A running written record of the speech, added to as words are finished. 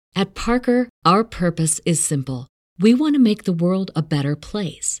At Parker, our purpose is simple. We want to make the world a better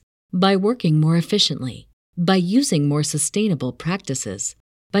place by working more efficiently, by using more sustainable practices,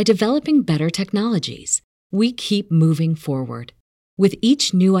 by developing better technologies. We keep moving forward. With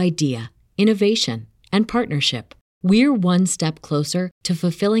each new idea, innovation, and partnership, we're one step closer to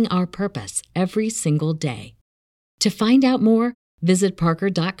fulfilling our purpose every single day. To find out more, visit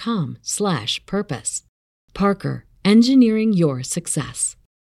parker.com/purpose. Parker, engineering your success.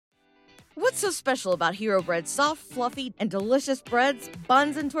 What's so special about Hero Bread's soft, fluffy, and delicious breads,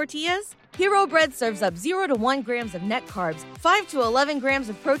 buns, and tortillas? Hero Bread serves up 0 to 1 grams of net carbs, 5 to 11 grams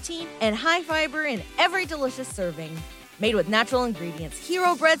of protein, and high fiber in every delicious serving. Made with natural ingredients,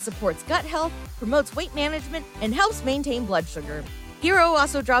 Hero Bread supports gut health, promotes weight management, and helps maintain blood sugar. Hero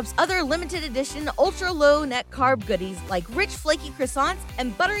also drops other limited edition ultra-low net carb goodies like rich flaky croissants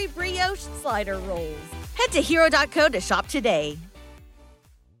and buttery brioche slider rolls. Head to hero.co to shop today.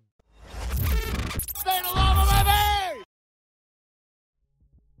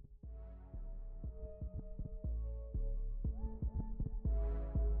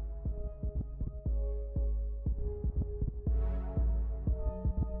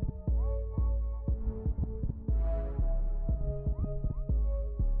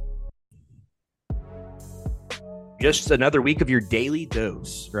 Just another week of your daily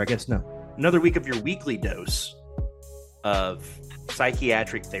dose, or I guess no, another week of your weekly dose of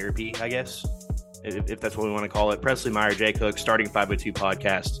psychiatric therapy, I guess, if that's what we want to call it. Presley Meyer, Jake Hook, Starting 502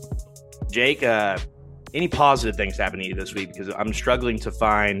 podcast. Jake, any positive things happening to you this week? Because I'm struggling to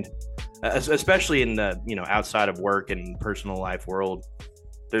find, especially in the outside of work and personal life world,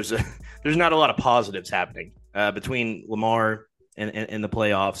 there's not a lot of positives happening between Lamar and the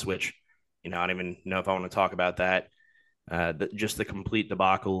playoffs, which I don't even know if I want to talk about that. Just the complete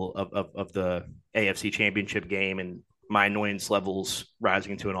debacle of the AFC Championship game and my annoyance levels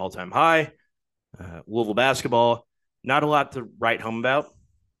rising to an all-time high. Louisville basketball, not a lot to write home about.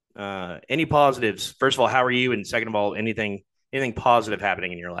 Any positives? First of all, how are you? And second of all, anything positive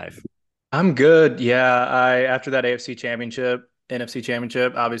happening in your life? I'm good. Yeah, after that NFC Championship,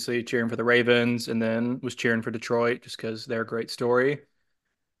 obviously cheering for the Ravens, and then was cheering for Detroit just because they're a great story.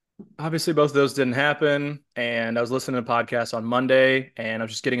 Obviously, both of those didn't happen, and I was listening to a podcast on Monday, and I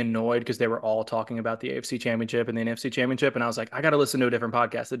was just getting annoyed because they were all talking about the AFC Championship and the NFC Championship, and I was like, I got to listen to a different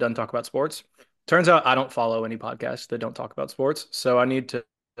podcast that doesn't talk about sports. Turns out I don't follow any podcasts that don't talk about sports, so I need to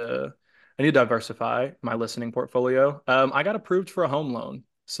diversify my listening portfolio. I got approved for a home loan,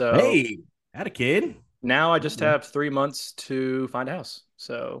 so hey, had a kid. Now I just have 3 months to find a house.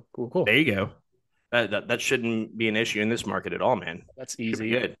 So cool. There you go. That shouldn't be an issue in this market at all, man. That's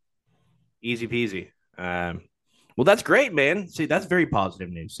easy. Good. Easy peasy. Well, that's great, man. See, that's very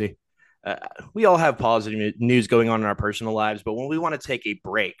positive news. See, we all have positive news going on in our personal lives, but when we want to take a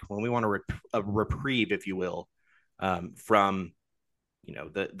break, when we want a reprieve, if you will, from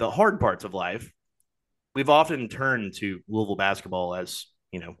the hard parts of life, we've often turned to Louisville basketball as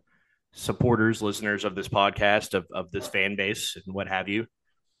supporters, listeners of this podcast, of this fan base, and what have you.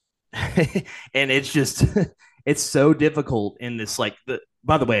 And it's just it's so difficult in this,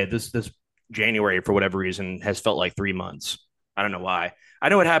 by the way, this January, for whatever reason, has felt like 3 months. I don't know why. I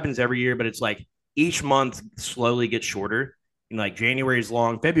know it happens every year, but it's like each month slowly gets shorter. January is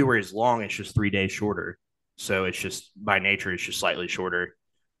long, February is long. It's just 3 days shorter. So it's just by nature, it's just slightly shorter.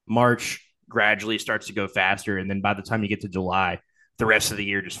 March gradually starts to go faster. And then by the time you get to July, the rest of the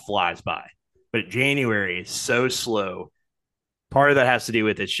year just flies by. But January is so slow. Part of that has to do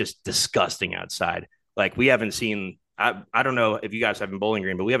with it's just disgusting outside. We haven't seen, I don't know if you guys have in Bowling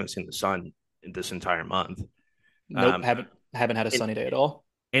Green, but we haven't seen the sun this entire month. Nope, haven't had a sunny day at all.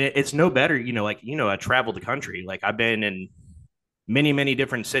 And it's no better, I traveled the country. I've been in many, many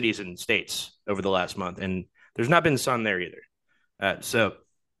different cities and states over the last month, and there's not been sun there either. So,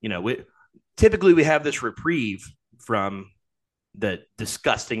 typically we have this reprieve from the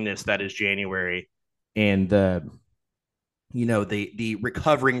disgustingness that is January and the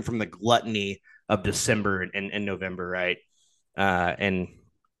recovering from the gluttony of December and November, right? And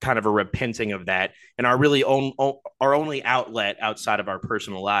kind of a repenting of that. And our only outlet outside of our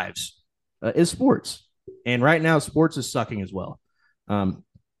personal lives is sports. And right now, sports is sucking as well. Not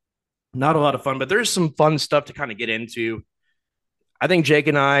a lot of fun, but there's some fun stuff to kind of get into. I think Jake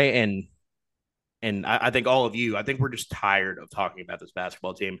and I, and I think all of you, I think we're just tired of talking about this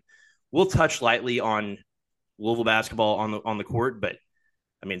basketball team. We'll touch lightly on Louisville basketball on the court, but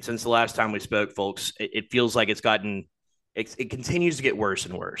I mean, since the last time we spoke, folks, it feels like it continues to get worse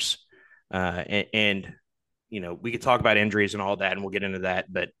and worse. And we could talk about injuries and all that, and we'll get into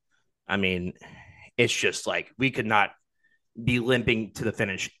that. But I mean, it's just we could not be limping to the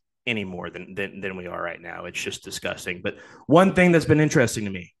finish any more than we are right now. It's just disgusting. But one thing that's been interesting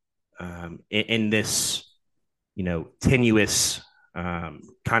to me in this, tenuous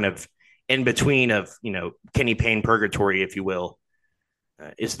kind of in between of, Kenny Payne purgatory, if you will,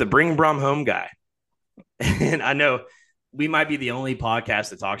 is the bring Brom home guy. And I know we might be the only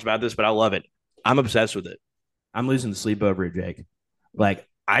podcast that talks about this, but I love it. I'm obsessed with it. I'm losing sleep over it, Jake. Like,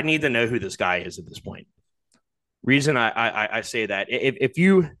 I need to know who this guy is at this point. Reason I say that, if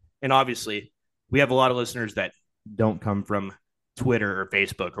you, and obviously we have a lot of listeners that don't come from Twitter or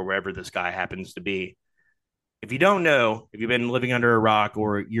Facebook or wherever this guy happens to be. If you don't know, if you've been living under a rock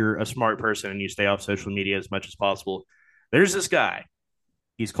or you're a smart person and you stay off social media as much as possible, there's this guy.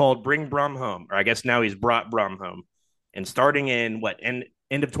 He's called Bring Brum Home, or I guess now he's brought Brum home. And starting in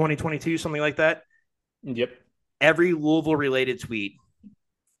end of 2022, something like that. Yep. Every Louisville related tweet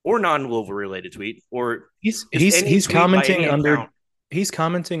or non-Louisville related tweet, or he's tweet commenting under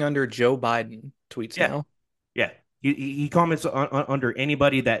Joe Biden tweets now. Yeah. He comments under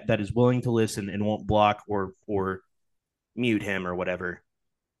anybody that is willing to listen and won't block or mute him or whatever.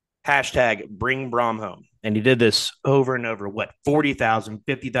 Hashtag bring Brom home. And he did this over and over, 40,000,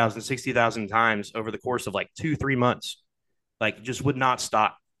 50,000, 60,000 times over the course of 2-3 months. Just would not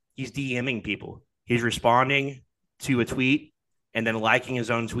stop. He's DMing people. He's responding to a tweet and then liking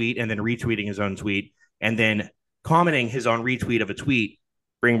his own tweet and then retweeting his own tweet and then commenting his own retweet of a tweet,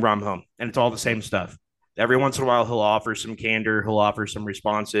 bring Brom home. And it's all the same stuff. Every once in a while, he'll offer some candor. He'll offer some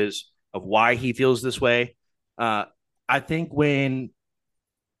responses of why he feels this way. I think when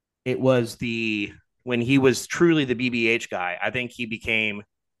he was truly the BBH guy, I think he became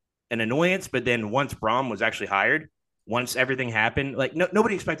an annoyance. But then once Brom was actually hired, once everything happened,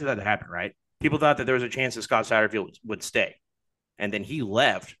 nobody expected that to happen, right? People thought that there was a chance that Scott Satterfield would stay. And then he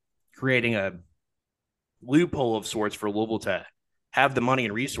left, creating a loophole of sorts for Louisville to have the money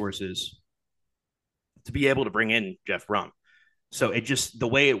and resources to be able to bring in Jeff Brom. So it just, the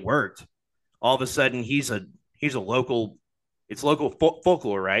way it worked, all of a sudden he's a local, it's local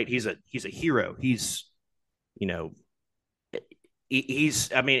folklore, right? He's a hero. He's, it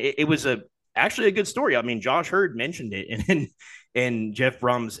was actually a good story. I mean, Josh Hurd mentioned it in Jeff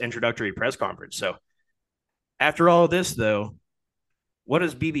Brum's introductory press conference. So after all of this, though, what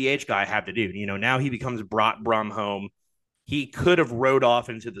does BBH guy have to do? Now he becomes brought Brum home. He could have rode off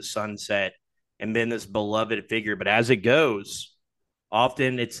into the sunset and been this beloved figure. But as it goes,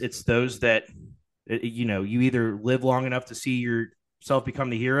 often it's those that, you either live long enough to see yourself become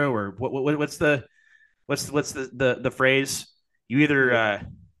the hero, or what's the phrase? You either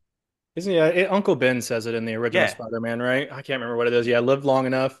Uncle Ben says it in the original Spider-Man, right? I can't remember what it is. Yeah, live long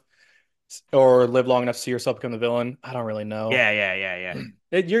enough to see yourself become the villain. I don't really know. Yeah.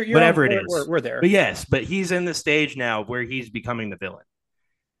 You're whatever it is. We're there. But he's in the stage now where he's becoming the villain.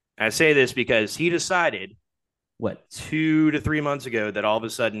 I say this because he decided 2 to 3 months ago that all of a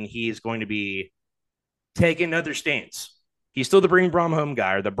sudden he's going to be taking another stance. He's still the bring Brom home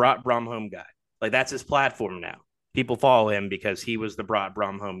guy, or the brought Brom home guy. That's his platform now. People follow him because he was the brought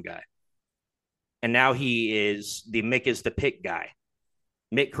Brom home guy. And now he is the Mick is the pick guy.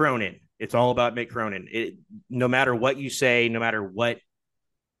 Mick Cronin. It's all about Mick Cronin. No matter what you say, no matter what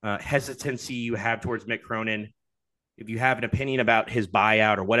hesitancy you have towards Mick Cronin, if you have an opinion about his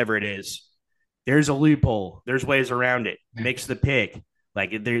buyout or whatever it is, there's a loophole. There's ways around it. Mick's the pick.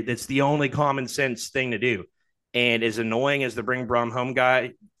 It's the only common sense thing to do. And as annoying as the bring Brom home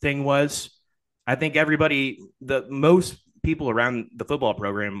guy thing was, I think most people around the football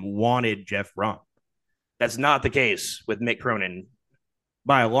program wanted Jeff Brom. That's not the case with Mick Cronin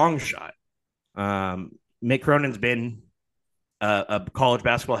by a long shot. Mick Cronin's been a college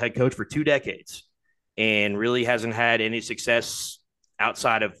basketball head coach for 2 decades and really hasn't had any success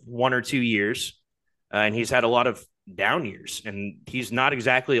outside of 1 or 2 years. And he's had a lot of down years, and he's not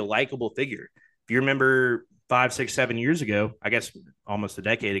exactly a likable figure. If you remember 5, 6, 7 years ago, I guess almost a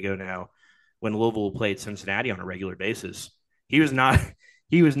decade ago now, when Louisville played Cincinnati on a regular basis, he was not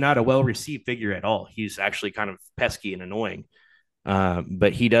a well-received figure at all. He's actually kind of pesky and annoying.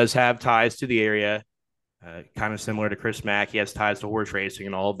 But he does have ties to the area, kind of similar to Chris Mack. He has ties to horse racing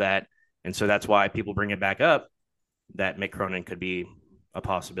and all of that. And so that's why people bring it back up that Mick Cronin could be a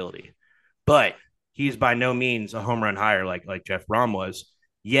possibility. But he's by no means a home run hire like Jeff Brom was,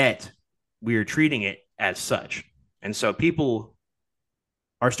 yet we are treating it as such. And so people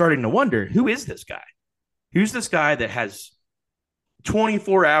are starting to wonder, who is this guy? Who's this guy that has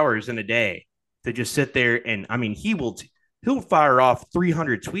 24 hours in a day to just sit there and, he'll fire off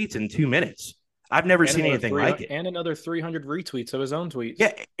 300 tweets in 2 minutes. I've never seen anything like it. And another 300 retweets of his own tweets.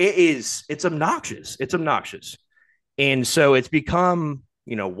 Yeah, it is. It's obnoxious. And so it's become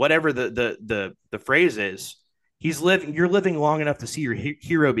whatever the phrase is, you're living long enough to see your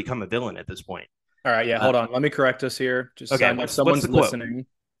hero become a villain at this point. All right, yeah, hold on. Let me correct us here. Just so Okay, I know what's someone's the quote? listening.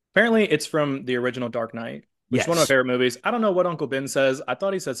 Apparently, it's from the original Dark Knight, which is one of my Yes. favorite movies. I don't know what Uncle Ben says. I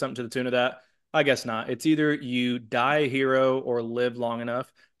thought he said something to the tune of that. I guess not. It's either you die a hero or live long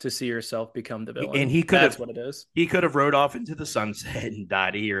enough to see yourself become the And villain. That's what it is. he could have rode off into the sunset and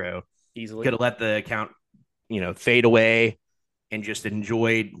died a hero. Could Easily. have let the account, fade away and just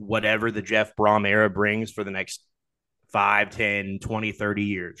enjoyed whatever the Jeff Brom era brings for the next 5, 10, 20, 30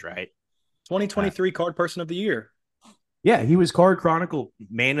 years, right? 2023 card person of the year. Yeah, he was Card Chronicle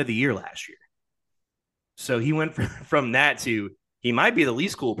Man of the Year last year. So he went from that to he might be the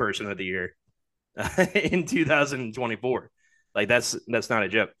least cool person of the year in 2024. Like that's not a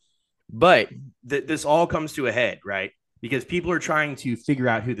joke. But this all comes to a head, right? Because people are trying to figure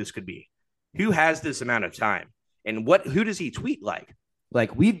out who this could be. Who has this amount of time? And who does he tweet like?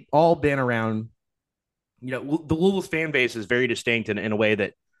 Like we've all been around, the Louisville fan base is very distinct in a way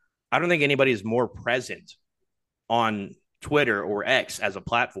that I don't think anybody is more present on Twitter or X as a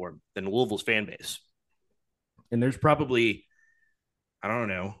platform than Louisville's fan base. And there's probably, I don't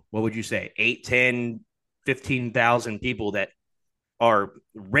know, what would you say, 8, 10, 15,000 people that are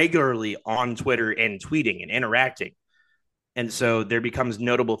regularly on Twitter and tweeting and interacting. And so there becomes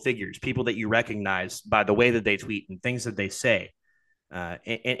notable figures, people that you recognize by the way that they tweet and things that they say.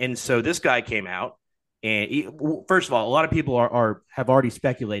 And so this guy came out, and first of all, a lot of people have already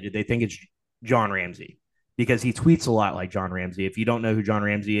speculated they think it's John Ramsey because he tweets a lot like John Ramsey. If you don't know who John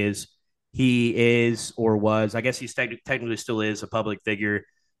Ramsey is, he is or was, I guess he's technically still is a public figure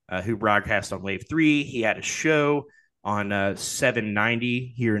who broadcast on Wave 3. He had a show on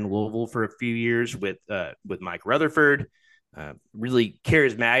 790 here in Louisville for a few years with Mike Rutherford. Really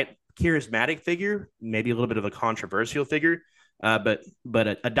charismatic figure, maybe a little bit of a controversial figure, but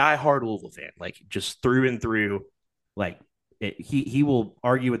a diehard Louisville fan, like just through and through. Like he will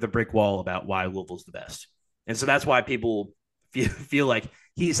argue with the brick wall about why Louisville's the best, and so that's why people feel like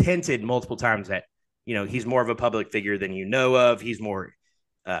he's hinted multiple times that he's more of a public figure than you know of. He's more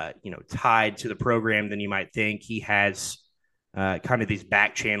tied to the program than you might think. He has kind of these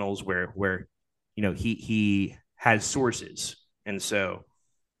back channels where he has sources. And so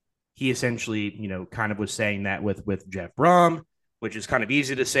he essentially, kind of was saying that with Jeff Brom, which is kind of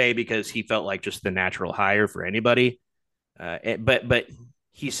easy to say because he felt like just the natural hire for anybody. But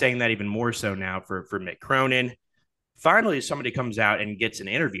he's saying that even more so now for Mick Cronin. Finally, somebody comes out and gets an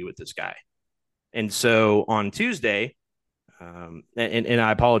interview with this guy. And so on Tuesday, and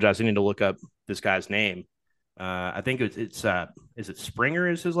I apologize, I need to look up this guy's name. I think it's is it Springer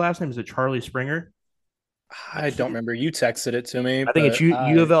is his last name? Is it Charlie Springer? I don't remember. You texted it to me, I think it's but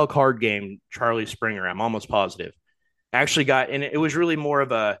U of L card game, Charlie Springer. I'm almost positive. Actually and it was really more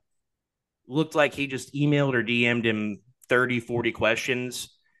of looked like he just emailed or DM'd him 30, 40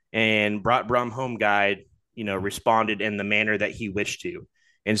 questions and brought Brum home guide, responded in the manner that he wished to.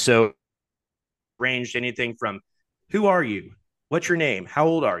 And so ranged anything from who are you? What's your name? How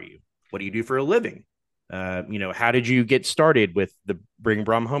old are you? What do you do for a living? How did you get started with the bring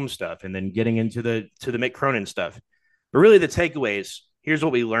Brum home stuff and then getting into the Mick Cronin stuff? But really the takeaways, here's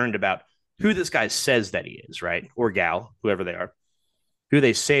what we learned about who this guy says that he is, right? Or gal, whoever they are, who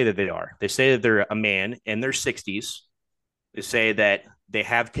they say that they are. They say that they're a man in their 60s. They say that they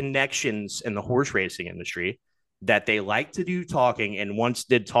have connections in the horse racing industry, that they like to do talking and once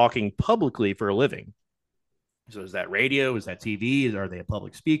did talking publicly for a living. So is that radio? Is that TV? Are they a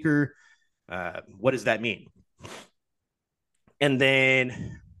public speaker? What does that mean? And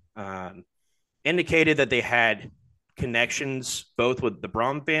then indicated that they had connections both with the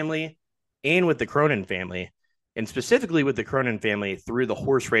Brom family and with the Cronin family, and specifically with the Cronin family through the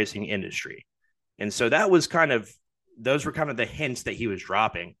horse racing industry. And so those were kind of the hints that he was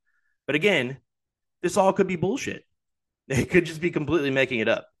dropping. But again, this all could be bullshit. They could just be completely making it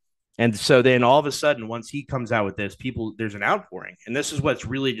up. And so then all of a sudden, once he comes out with this, there's an outpouring. And this is what's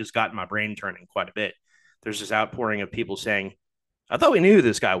really just gotten my brain turning quite a bit. There's this outpouring of people saying, I thought we knew who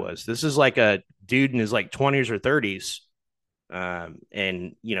this guy was. This is like a dude in his like 20s or 30s.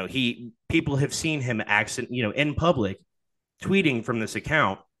 And people have seen him in public tweeting from this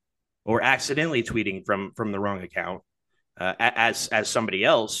account or accidentally tweeting from the wrong account as somebody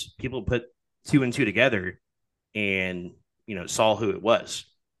else. People put 2 and 2 together and saw who it was.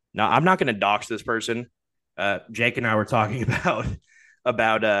 Now, I'm not going to dox this person. Jake and I were talking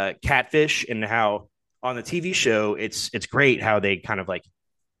about Catfish and how on the TV show it's great how they kind of like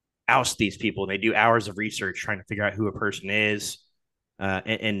oust these people. They do hours of research trying to figure out who a person is,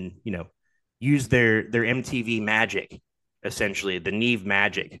 and use their MTV magic essentially the Neve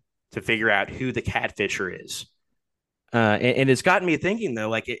magic to figure out who the catfisher is. And it's gotten me thinking though,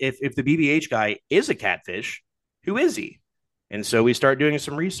 like if the BBH guy is a catfish, who is he? And so we start doing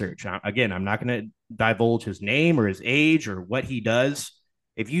some research. Again, I'm not going to divulge his name or his age or what he does.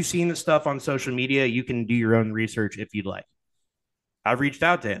 If you've seen the stuff on social media, you can do your own research if you'd like. I've reached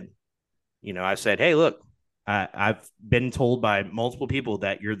out to him. I said, hey, look, I've been told by multiple people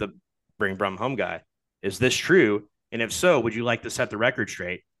that you're the Bring Brum Home guy. Is this true? And if so, would you like to set the record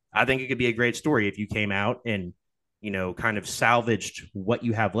straight? I think it could be a great story if you came out and, kind of salvaged what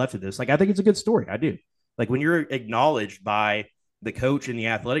you have left of this. Like, I think it's a good story. I do. Like, when you're acknowledged by the coach and the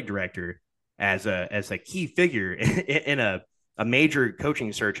athletic director as a key figure in a major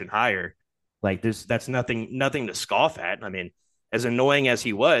coaching search and hire, like that's nothing to scoff at. I mean, as annoying as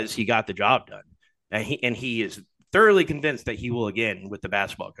he was, he got the job done. And he is thoroughly convinced that he will again with the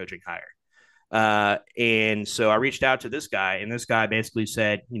basketball coaching hire. And so I reached out to this guy, and this guy basically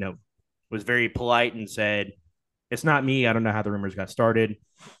said, was very polite and said, it's not me. I don't know how the rumors got started.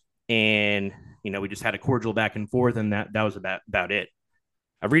 And, we just had a cordial back and forth, and that was about it.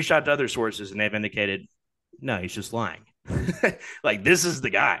 I've reached out to other sources, and they've indicated, no, he's just lying. Like, this is the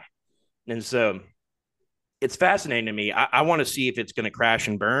guy. And so it's fascinating to me. I want to see if it's going to crash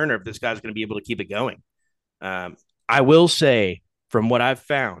and burn or if this guy's going to be able to keep it going. I will say, from what I've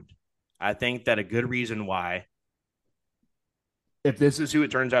found, I think that a good reason why, if this is who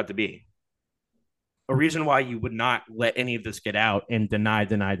it turns out to be, a reason why you would not let any of this get out and deny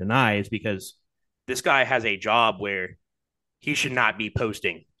is because this guy has a job where he should not be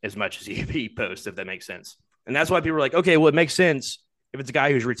posting as much as he posts, if that makes sense. And that's why people are like, okay, well, it makes sense if it's a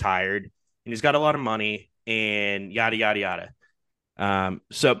guy who's retired and he's got a lot of money and yada, yada, yada.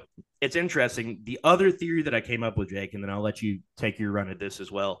 So it's interesting. The other theory that I came up with, Jake, and then I'll let you take your run at this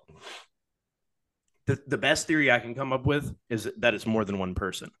as well. The best theory I can come up with is that it's more than one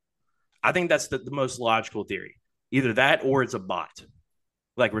person. I think that's the most logical theory. Either that or it's a bot.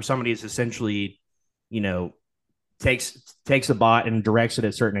 Like where somebody is essentially, takes a bot and directs it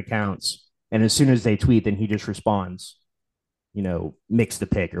at certain accounts. And as soon as they tweet, then he just responds, mix the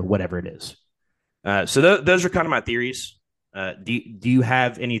pick or whatever it is. So those are kind of my theories. Do you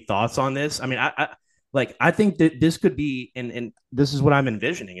have any thoughts on this? I mean, I think that this could be, and this is what I'm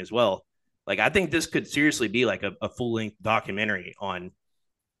envisioning as well. Like, I think this could seriously be like a full-length documentary on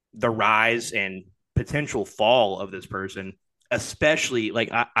the rise and potential fall of this person, especially like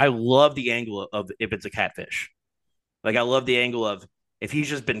I love the angle of if it's a catfish. Like, I love the angle of if he's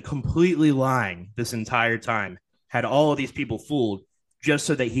just been completely lying this entire time, had all of these people fooled just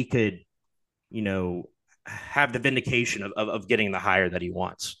so that he could, have the vindication of getting the hire that he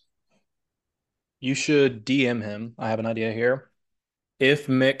wants. You should DM him. I have an idea here. If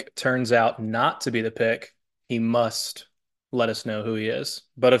Mick turns out not to be the pick, he must let us know who he is.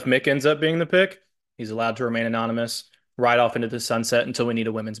 But if Mick ends up being the pick, he's allowed to remain anonymous, right off into the sunset until we need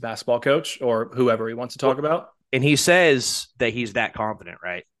a women's basketball coach or whoever he wants to talk about. And he says that he's that confident,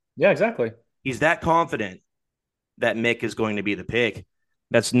 right? Yeah, exactly. He's that confident that Mick is going to be the pick.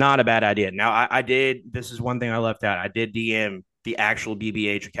 That's not a bad idea. Now, this is one thing I left out. I did DM the actual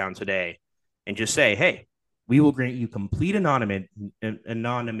BBH account today and just say, hey, we will grant you complete anonymity.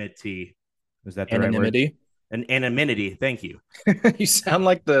 Is that the anonymity? Right word? Anonymity. Thank you. You sound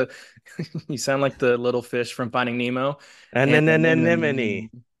like the little fish from Finding Nemo. Anonymity.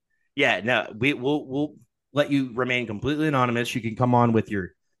 Yeah, no, we'll let you remain completely anonymous. You can come on with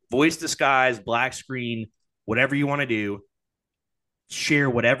your voice disguise, black screen, whatever you want to do. Share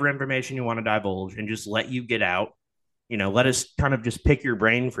whatever information you want to divulge and just let you get out. Let us kind of just pick your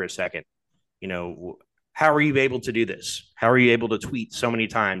brain for a second. How are you able to do this? How are you able to tweet so many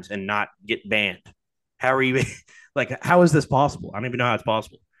times and not get banned? How are you like, how is this possible? I don't even know how it's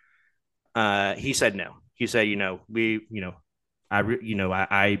possible. He said no. He said,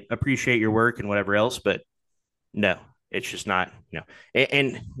 I appreciate your work and whatever else, but no, it's just not,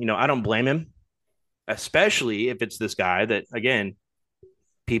 and I don't blame him, especially if it's this guy that, again,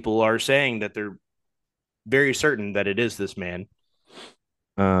 people are saying that they're very certain that it is this man.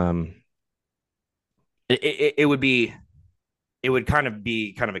 It would kind of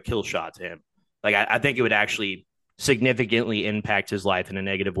be a kill shot to him. Like, I think it would actually significantly impact his life in a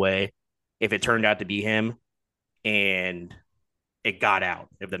negative way if it turned out to be him and it got out,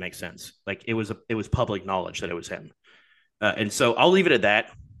 if that makes sense. Like, it was public knowledge that it was him. And so I'll leave it at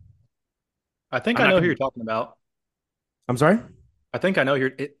that. I think I know who you're talking about. I'm sorry? I think I know are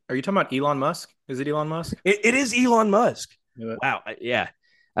you talking about Elon Musk? Is it Elon Musk? It is Elon Musk. Wow. Yeah.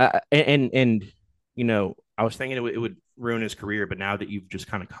 And I was thinking it would ruin his career, but now that you've just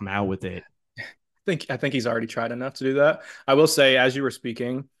kind of come out with it. I think he's already tried enough to do that. I will say, as you were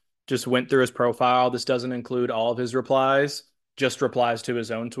speaking, just went through his profile. This doesn't include all of his replies, just replies to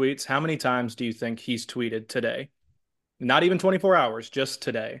his own tweets. How many times do you think he's tweeted today? Not even 24 hours, just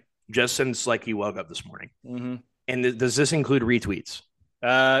today. Just since like he woke up this morning. Mm-hmm. And does this include retweets?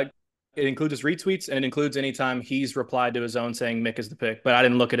 Uh, it includes his retweets and it includes anytime he's replied to his own saying Mick is the pick. But I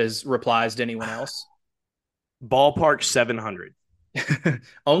didn't look at his replies to anyone else. Ballpark 700.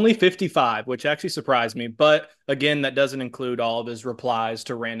 Only 55, which actually surprised me. But again, that doesn't include all of his replies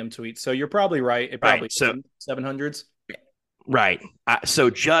to random tweets. So you're probably right. It probably Right. So 700s. right. So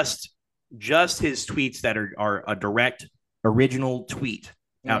just his tweets that are a direct original tweet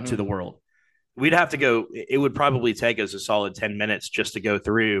out to the world. We'd have to go. It would probably take us a solid 10 minutes just to go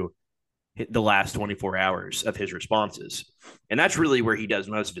through the last 24 hours of his responses. And that's really where he does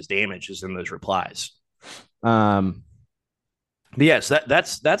most of his damage is in those replies. But yes,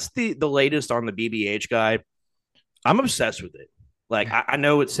 that's the latest on the BBH guy. I'm obsessed with it. Like I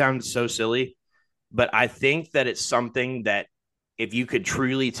know it sounds so silly, but I think that it's something that if you could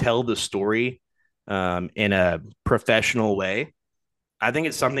truly tell the story in a professional way, I think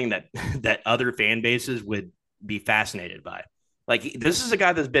it's something that that other fan bases would be fascinated by. Like this is a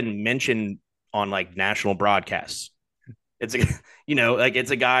guy that's been mentioned on like national broadcasts. It's a like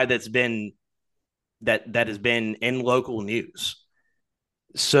it's a guy that's been that has been in local news.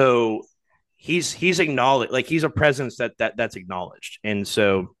 So he's acknowledged, like he's a presence that's acknowledged. And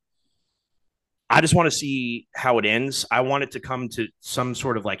so I just want to see how it ends. I want it to come to some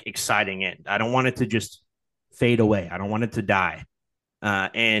sort of like exciting end. I don't want it to just fade away. I don't want it to die.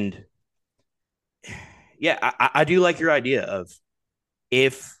 And yeah, I do like your idea of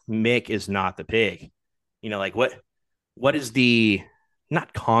if Mick is not the pig, like what is the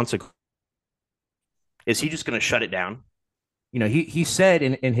not consequence? Is he just going to shut it down? He said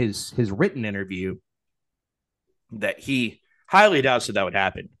in his written interview that he highly doubts that would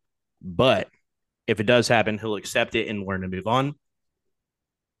happen. But if it does happen, he'll accept it and learn to move on.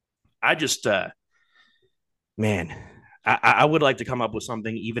 I just, man, I would like to come up with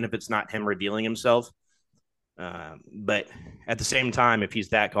something, even if it's not him revealing himself. But at the same time, if he's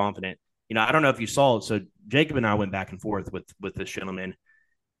that confident, I don't know if you saw it. So Jacob and I went back and forth with this gentleman.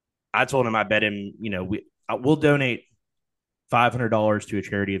 I told him I bet him, we'll donate $500 to a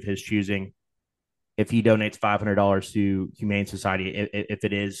charity of his choosing if he donates $500 to Humane Society if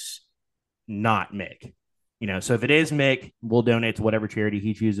it is not Mick. So if it is Mick, we'll donate to whatever charity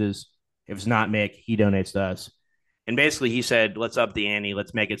he chooses. If it's not Mick, he donates to us. And basically he said, let's up the ante.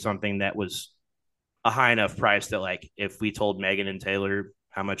 Let's make it something that was a high enough price that like if we told Megan and Taylor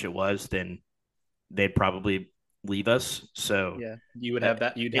how much it was, then they'd probably leave us. So yeah, you would have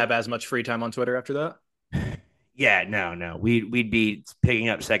that. You'd have as much free time on Twitter after that. Yeah, no. We'd be picking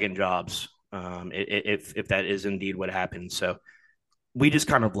up second jobs if that is indeed what happened. So we just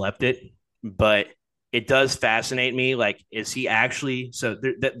kind of left it, but it does fascinate me. Like, is he actually? So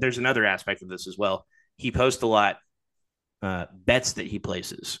there's another aspect of this as well. He posts a lot bets that he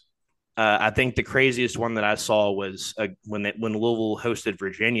places. I think the craziest one that I saw was when Louisville hosted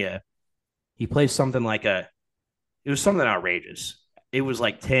Virginia. He placed something like it was something outrageous. It was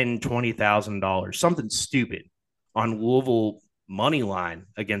like $10,000-$20,000, something stupid on Louisville money line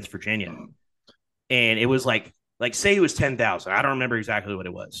against Virginia. And it was like say it was 10,000. I don't remember exactly what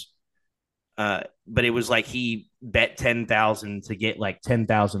it was. But it was like he bet 10,000 to get like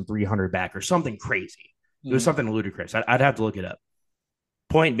 10,300 back or something crazy. It was something ludicrous. I'd have to look it up.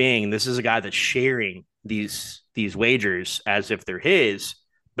 Point being, this is a guy that's sharing these wagers as if they're his.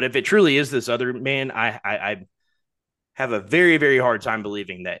 But if it truly is this other man, I have a very, very hard time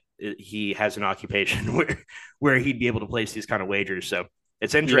believing that he has an occupation where he'd be able to place these kind of wagers. So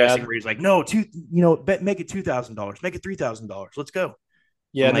it's interesting where he's like, no, make it $2,000, make it $3,000. Let's go.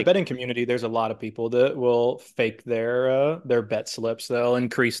 Yeah, in the betting community, there's a lot of people that will fake their bet slips. They'll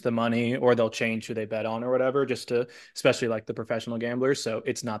increase the money or they'll change who they bet on or whatever, just to, especially like the professional gamblers. So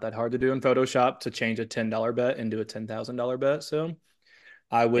it's not that hard to do in Photoshop to change a $10 bet into a $10,000 bet. So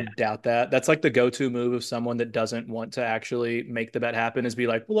I would doubt that. That's like the go-to move of someone that doesn't want to actually make the bet happen is be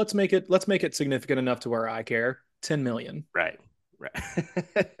like, well, let's make it significant enough to where I care. 10 million. Right.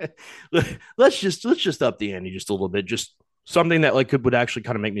 let's just up the ante just a little bit. Just something that like would actually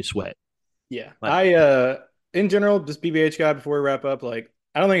kind of make me sweat. Yeah. I in general, just BBH guy before we wrap up, like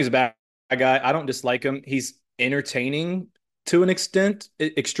I don't think he's a bad guy. I don't dislike him. He's entertaining to an extent,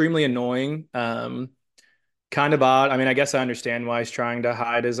 extremely annoying. Kind of odd. I mean, I guess I understand why he's trying to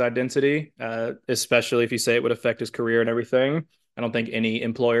hide his identity, especially if you say it would affect his career and everything. I don't think any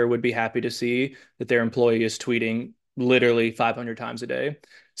employer would be happy to see that their employee is tweeting literally 500 times a day.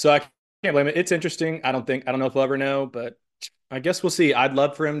 So I Can't blame it. It's interesting. I don't know if we'll ever know, but I guess we'll see. I'd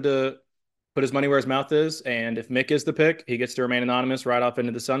love for him to put his money where his mouth is. And if Mick is the pick, he gets to remain anonymous right off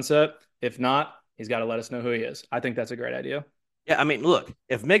into the sunset. If not, he's got to let us know who he is. I think that's a great idea. Yeah, I mean, look,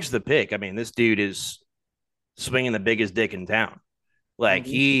 if Mick's the pick, I mean, this dude is swinging the biggest dick in town. Like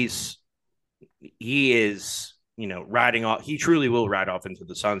Mm-hmm. he is, riding off. He truly will ride off into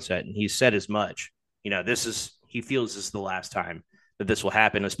the sunset, and he's said as much. He feels this is the last time that this will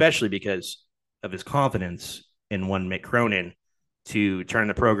happen, especially because of his confidence in one Mick Cronin to turn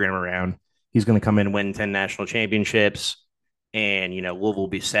the program around. He's going to come in and win 10 national championships, and Louisville will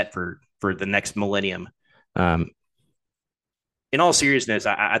be set for the next millennium. Um, in all seriousness,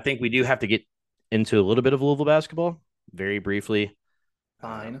 I think we do have to get into a little bit of Louisville basketball very briefly.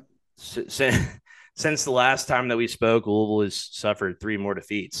 Fine. Since the last time that we spoke, Louisville has suffered 3 more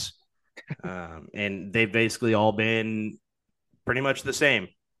defeats, and they've basically all been pretty much the same.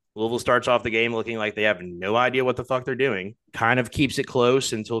 Louisville starts off the game looking like they have no idea what the fuck they're doing, kind of keeps it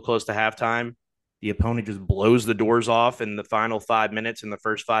close until close to halftime. The opponent just blows the doors off in the final 5 minutes, in the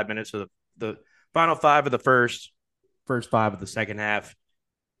first 5 minutes of the final 5 of the first 5 of the second half.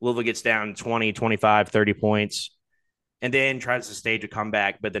 Louisville gets down 20, 25, 30 points, and then tries to stage a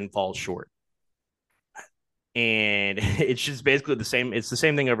comeback, but then falls short. And it's just basically the same. It's the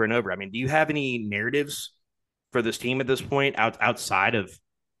same thing over and over. I mean, do you have any narratives for this team at this point outside of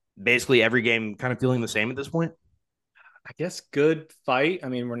basically every game kind of feeling the same at this point? I guess good fight. I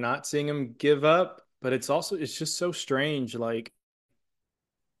mean, we're not seeing him give up, but it's just so strange. Like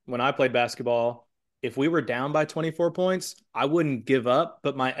when I played basketball, if we were down by 24 points, I wouldn't give up,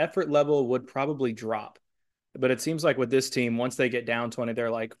 but my effort level would probably drop. But it seems like with this team, once they get down 20,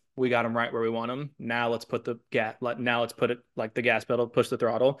 they're like, we got them right where we want them. Now let's put the gas. Now let's put it like the gas pedal, push the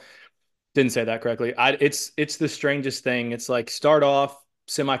throttle. Didn't say that correctly. It's the strangest thing. It's like start off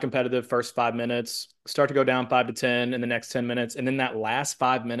semi-competitive first 5 minutes, start to go down 5 to 10 in the next 10 minutes, and then that last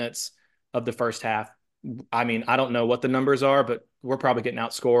 5 minutes of the first half. I mean, I don't know what the numbers are, but we're probably getting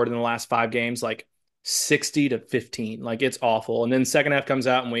outscored in the last 5 games, like 60-15. Like it's awful. And then second half comes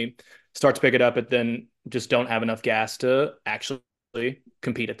out and we start to pick it up, but then just don't have enough gas to actually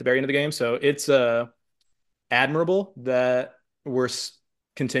compete at the very end of the game. So it's admirable that we're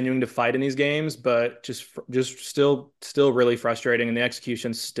continuing to fight in these games, but just still really frustrating, and the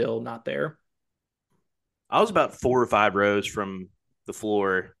execution's still not there. I was about 4 or 5 rows from the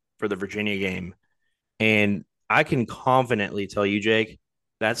floor for the Virginia game, and I can confidently tell you, Jake,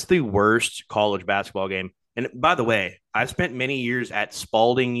 that's the worst college basketball game. And by the way, I spent many years at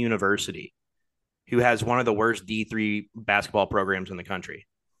Spalding University, who has one of the worst D3 basketball programs in the country.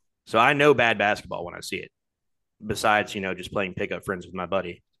 So I know bad basketball when I see it. Besides, just playing pickup friends with my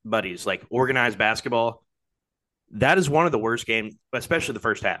buddies, like organized basketball, that is one of the worst games, especially the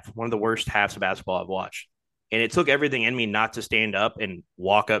first half, one of the worst halves of basketball I've watched. And it took everything in me not to stand up and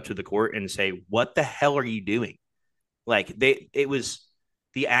walk up to the court and say, what the hell are you doing? Like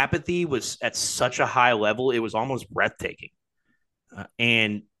the apathy was at such a high level. It was almost breathtaking.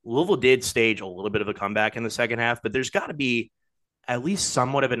 And Louisville did stage a little bit of a comeback in the second half, but there's got to be at least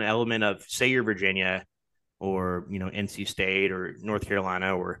somewhat of an element of, say you're Virginia or, NC State or North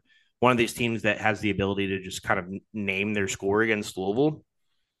Carolina or one of these teams that has the ability to just kind of name their score against Louisville.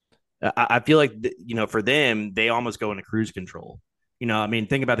 I feel like, for them, they almost go into cruise control. I mean,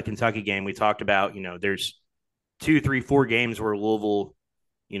 think about the Kentucky game. We talked about, there's 2, 3, 4 games where Louisville,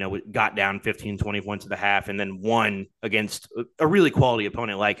 got down 15, 20 points at the half and then won against a really quality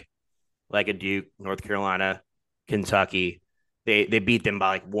opponent like a Duke, North Carolina, Kentucky. They beat them by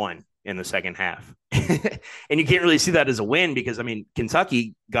like 1 in the second half. And you can't really see that as a win because, I mean,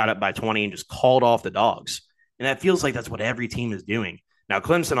 Kentucky got up by 20 and just called off the dogs. And that feels like that's what every team is doing. Now,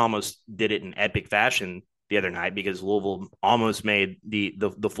 Clemson almost did it in epic fashion the other night because Louisville almost made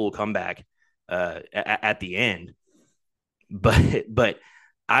the full comeback at the end. But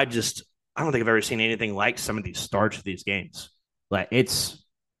I don't think I've ever seen anything like some of these starts of these games. Like it's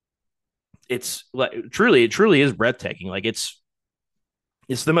like it truly is breathtaking. Like it's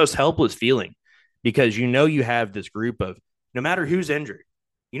the most helpless feeling because you have this group of, no matter who's injured,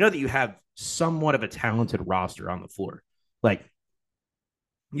 that you have somewhat of a talented roster on the floor. Like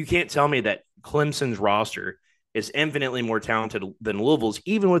you can't tell me that Clemson's roster is infinitely more talented than Louisville's,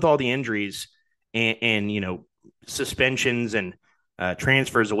 even with all the injuries and suspensions and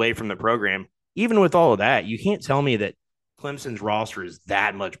transfers away from the program. Even with all of that, you can't tell me that Clemson's roster is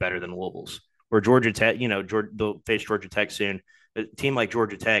that much better than Louisville's. Or Georgia Tech, they'll face Georgia Tech soon. A team like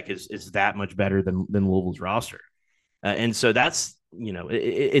Georgia Tech is that much better than Louisville's roster. And so that's,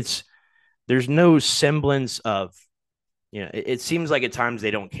 it's there's no semblance of it seems like at times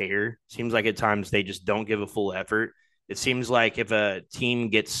they don't care. It seems like at times they just don't give a full effort. It seems like if a team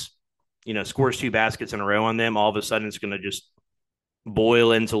gets, scores 2 baskets in a row on them, all of a sudden it's going to just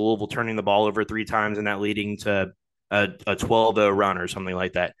boil into Louisville turning the ball over 3 times and that leading to a 12-0 run or something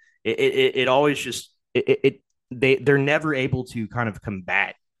like that. It always just they're never able to kind of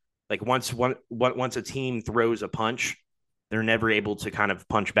combat. Like once a team throws a punch, they're never able to kind of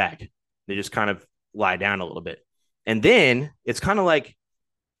punch back. They just kind of lie down a little bit. And then it's kind of like,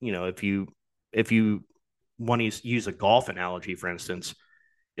 if you want to use a golf analogy, for instance,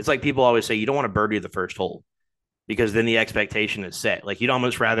 it's like people always say you don't want to birdie the first hole because then the expectation is set. Like you'd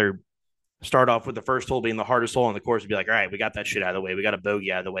almost rather start off with the first hole being the hardest hole on the course and be like, all right, we got that shit out of the way. We got a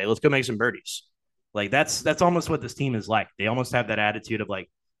bogey out of the way. Let's go make some birdies. Like that's almost what this team is like. They almost have that attitude of like,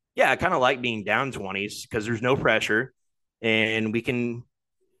 yeah, I kind of like being down 20s because there's no pressure and we can,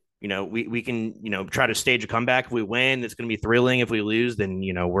 we can, try to stage a comeback. If we win, it's going to be thrilling. If we lose, then,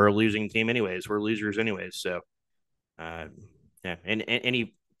 we're a losing team anyways. We're losers anyways. So, uh, yeah. And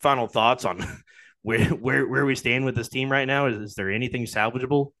any final thoughts on where we stand with this team right now? Is there anything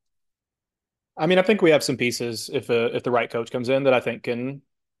salvageable? I mean, I think we have some pieces if the right coach comes in that I think can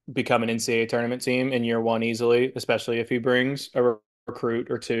become an NCAA tournament team in year one easily, especially if he brings a recruit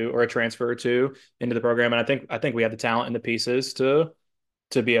or two or a transfer or two into the program. And I think we have the talent and the pieces to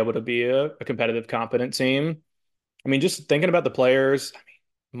be able to be a competitive, competent team. I mean, just thinking about the players, I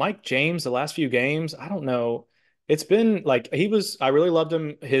mean, Mike James, the last few games, I don't know. It's been like I really loved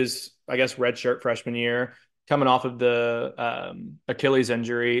him his, I guess, red shirt freshman year, coming off of the Achilles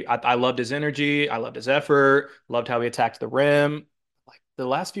injury. I loved his energy. I loved his effort, loved how he attacked the rim. Like the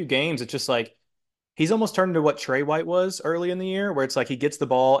last few games, it's just like he's almost turned into what Trey White was early in the year, where it's like he gets the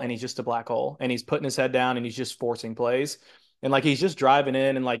ball and he's just a black hole and he's putting his head down and he's just forcing plays. And like he's just driving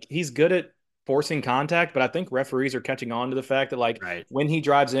in and like he's good at forcing contact, but I think referees are catching on to the fact that like Right. when he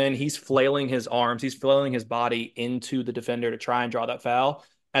drives in, he's flailing his arms, he's flailing his body into the defender to try and draw that foul,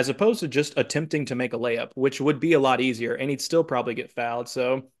 as opposed to just attempting to make a layup, which would be a lot easier. And he'd still probably get fouled.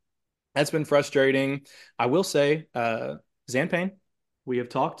 So that's been frustrating. I will say, Zan Payne, we've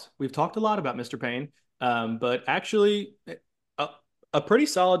talked a lot about Mr. Payne, but actually a, a pretty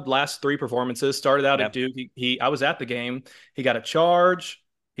solid last three performances. Started out at Yep. Duke. I was at the game. He got a charge.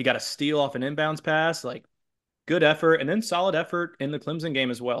 He got a steal off an inbounds pass. Like good effort, and then solid effort in the Clemson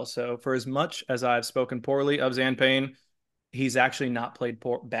game as well. So for as much as I've spoken poorly of Zan Payne, he's actually not played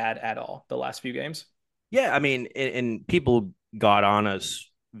bad at all the last few games. Yeah. I mean, and people got on us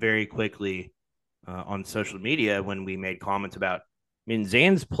very quickly on social media when we made comments about, I mean,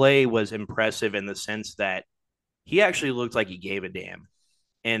 Zan's play was impressive in the sense that he actually looked like he gave a damn.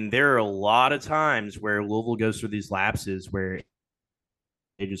 And there are a lot of times where Louisville goes through these lapses where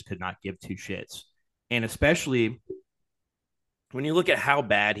they just could not give two shits. And especially when you look at how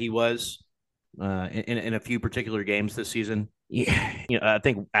bad he was in a few particular games this season, yeah, I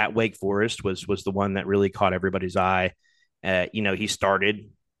think at Wake Forest was the one that really caught everybody's eye. He started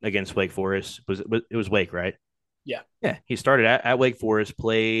against Wake Forest. It was Wake, right? Yeah. Yeah, he started at Wake Forest,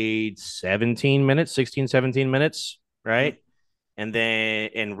 played 17 minutes, 16, 17 minutes, Mm-hmm. right?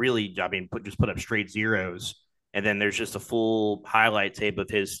 And really, I mean, just put up straight zeros. And then there's just a full highlight tape of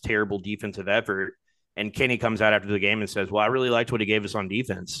his terrible defensive effort. And Kenny comes out after the game and says, "Well, I really liked what he gave us on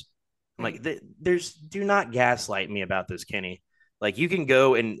defense." I'm like, there's do not gaslight me about this, Kenny. Like you can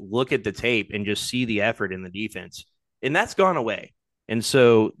go and look at the tape and just see the effort in the defense, and that's gone away. And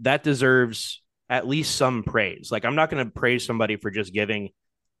so that deserves at least some praise. Like I'm not going to praise somebody for just giving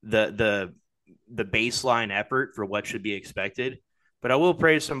the the baseline effort for what should be expected, but I will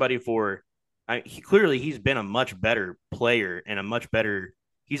praise somebody for. Clearly he's been a much better player and a much better.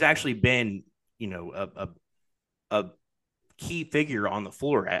 He's actually been a key figure on the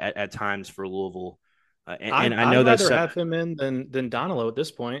floor at times for Louisville. And I I'd know that's rather have him in than Danilo at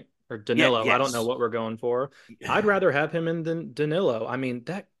this point, or yeah, Danilo. I don't know yes. what we're going for. I'd rather have him in than Danilo. I mean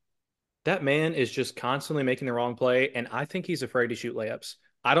that man is just constantly making the wrong play, and I think he's afraid to shoot layups.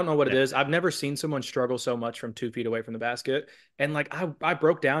 I don't know what it Yeah. is. I've never seen someone struggle so much from 2 feet away from the basket. And like I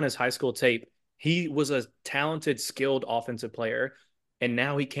broke down his high school tape. He was a talented, skilled offensive player, and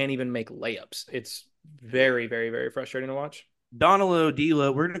now he can't even make layups. It's very, very, very frustrating to watch. Donalo,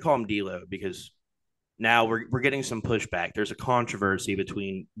 D'Lo, we're going to call him D'Lo because now we're getting some pushback. There's a controversy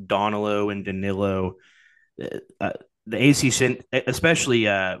between Donalo and Danilo. Uh, the ACC, especially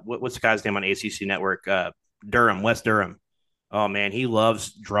what's the guy's name on ACC Network? Durham, West Durham. Oh man, he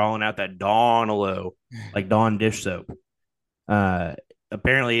loves drawing out that Donalo like Dawn dish soap. Uh,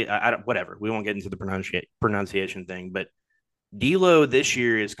 Apparently, I don't, whatever. We won't get into the pronunciation thing, but D'Lo this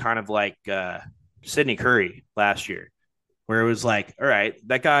year is kind of like Sidney Curry last year. where it was like, all right,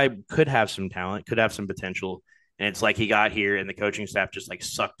 that guy could have some talent, could have some potential. And it's like he got here and the coaching staff just like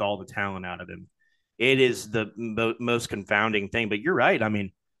sucked all the talent out of him. It is the most confounding thing. But you're right. I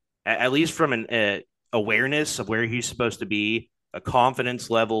mean, at least from an awareness of where he's supposed to be, a confidence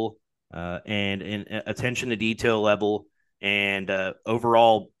level, and an attention to detail level, and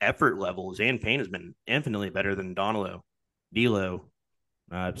overall effort level, Zan Payne has been infinitely better than D'Lo.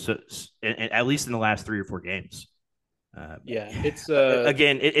 So at least in the last 3 or 4 games. It's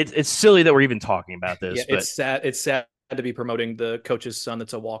again, it's silly that we're even talking about this. Yeah, but it's sad to be promoting the coach's son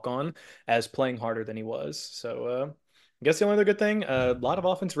that's a walk-on as playing harder than he was. So I guess the only other good thing, a lot of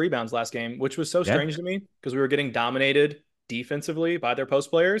offensive rebounds last game, which was so strange to me because we were getting dominated defensively by their post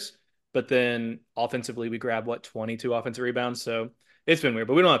players, but then offensively we grabbed 22 offensive rebounds. So it's been weird,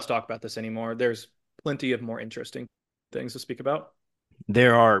 but we don't have to talk about this anymore. There's plenty of more interesting things to speak about.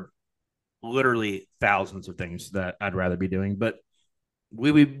 There are literally thousands of things that I'd rather be doing, but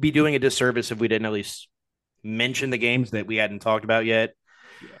we would be doing a disservice if we didn't at least mention the games that we hadn't talked about yet.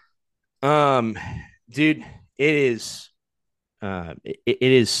 Dude, it is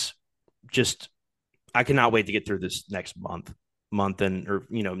just, I cannot wait to get through this next month or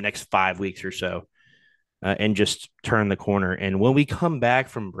next 5 weeks or so, and just turn the corner. And when we come back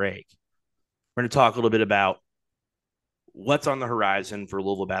from break, we're going to talk a little bit about what's on the horizon for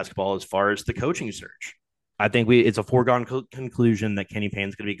Louisville basketball as far as the coaching search. I think it's a foregone conclusion that Kenny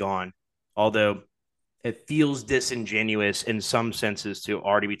Payne's going to be gone, although it feels disingenuous in some senses to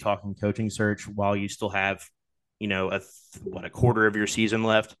already be talking coaching search while you still have, a quarter of your season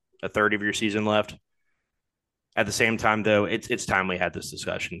left, a third of your season left. At the same time, though, it's time we had this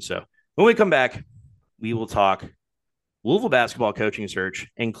discussion. So when we come back, we will talk Louisville basketball coaching search,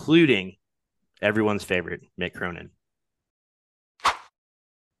 including everyone's favorite, Mick Cronin.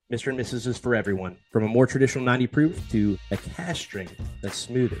 Mr. and Mrs. is for everyone, from a more traditional 90 proof to a cash string that's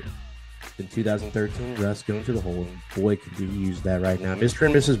smoother. In 2013, Russ going to the hole, and boy, could we use that right now. Mr.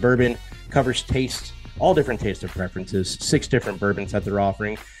 and Mrs. Bourbon covers tastes, all different taste of preferences, 6 different bourbons that they're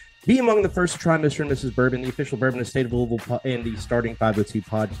offering. Be among the first to try Mr. and Mrs. Bourbon, the official bourbon of the state of Louisville, and the Starting 502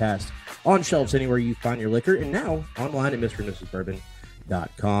 podcast, on shelves anywhere you find your liquor, and now online at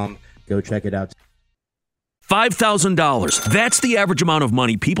mrandmrsbourbon.com. Go check it out. $5,000. That's the average amount of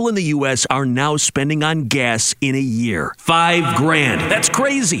money people in the U.S. are now spending on gas in a year. $5,000. That's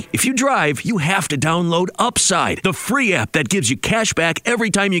crazy. If you drive, you have to download Upside, the free app that gives you cash back every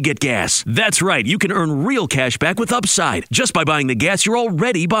time you get gas. That's right. You can earn real cash back with Upside just by buying the gas you're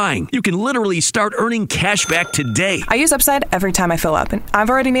already buying. You can literally start earning cash back today. I use Upside every time I fill up, and I've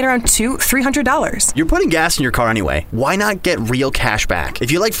already made around $300. You're putting gas in your car anyway. Why not get real cash back? If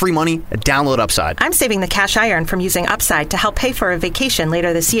you like free money, download Upside. I'm saving the cash I earn from using Upside to help pay for a vacation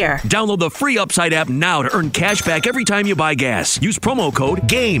later this year. Download the free Upside app now to earn cash back every time you buy gas. Use promo code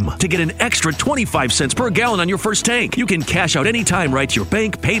GAME to get an extra 25 cents per gallon on your first tank. You can cash out anytime right to your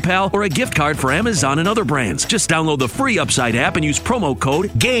bank, PayPal, or a gift card for Amazon and other brands. Just download the free Upside app and use promo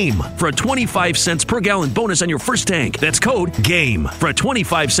code GAME for a 25 cents per gallon bonus on your first tank. That's code GAME for a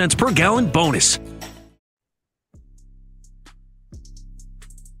 25 cents per gallon bonus.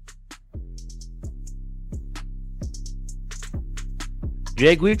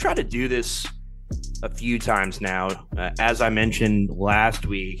 Jake, we've tried to do this a few times now. As I mentioned last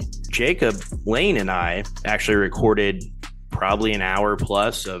week, Jacob, Lane, and I actually recorded probably an hour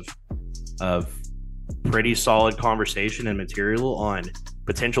plus of pretty solid conversation and material on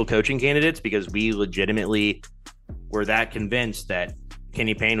potential coaching candidates because we legitimately were that convinced that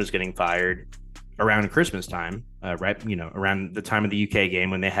Kenny Payne was getting fired around Christmas time, right? Around the time of the UK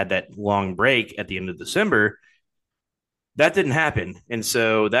game when they had that long break at the end of December. That didn't happen. And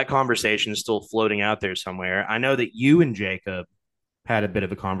so that conversation is still floating out there somewhere. I know that you and Jacob had a bit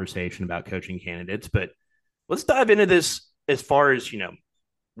of a conversation about coaching candidates, but let's dive into this as far as,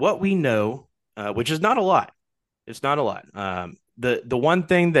 what we know, which is not a lot. It's not a lot. The one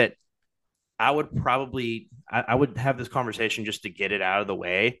thing that I would have this conversation just to get it out of the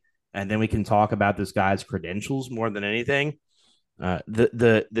way, and then we can talk about this guy's credentials more than anything.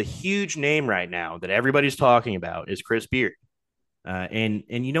 The huge name right now that everybody's talking about is Chris Beard. And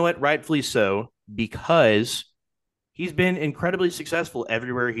you know what? Rightfully so, because he's been incredibly successful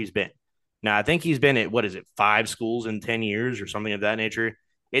everywhere he's been. Now, I think he's been at, 5 schools in 10 years or something of that nature.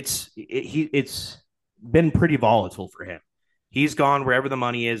 It's been pretty volatile for him. He's gone wherever the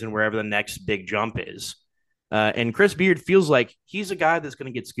money is and wherever the next big jump is. And Chris Beard feels like he's a guy that's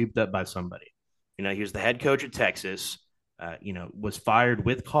going to get scooped up by somebody. He was the head coach at Texas. Was fired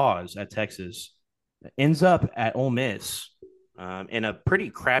with cause at Texas, ends up at Ole Miss in a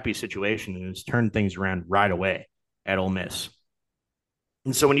pretty crappy situation and has turned things around right away. at Ole Miss.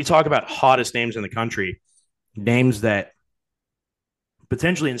 And so when you talk about hottest names in the country, names that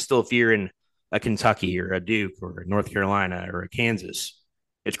potentially instill fear in a Kentucky or a Duke or a North Carolina or a Kansas,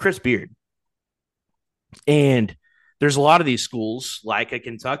 it's Chris Beard. And there's a lot of these schools like a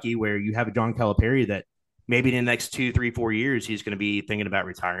Kentucky where you have a John Calipari that maybe in the next 2, 3, 4 years, he's going to be thinking about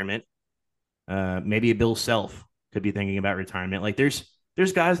retirement. Maybe a Bill Self could be thinking about retirement. Like there's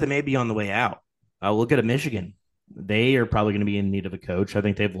guys that may be on the way out. Look at a Michigan. They are probably going to be in need of a coach. I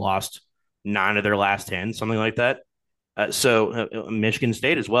think they've lost 9 of their last 10, something like that. Michigan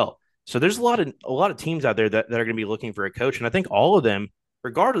State as well. So there's a lot of teams out there that are going to be looking for a coach, and I think all of them,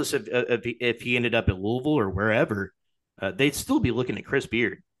 regardless of if he ended up at Louisville or wherever, they'd still be looking at Chris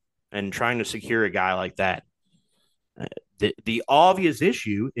Beard and trying to secure a guy like that. The obvious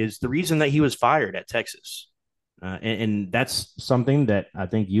issue is the reason that he was fired at Texas, and that's something that I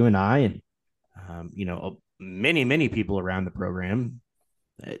think you and I and many people around the program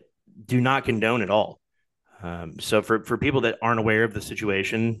do not condone at all. So for people that aren't aware of the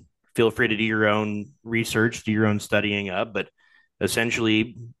situation, feel free to do your own research, do your own studying up. But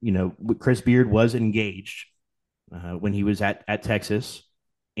essentially, Chris Beard was engaged when he was at Texas,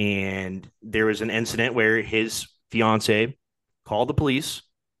 and there was an incident where his fiance called the police,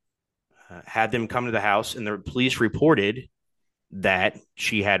 had them come to the house, and the police reported that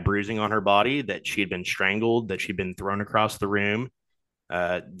she had bruising on her body, that she had been strangled, that she'd been thrown across the room.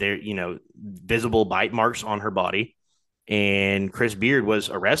 Visible bite marks on her body. And Chris Beard was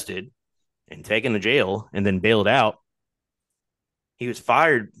arrested and taken to jail and then bailed out. He was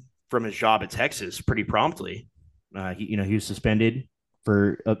fired from his job at Texas pretty promptly. He was suspended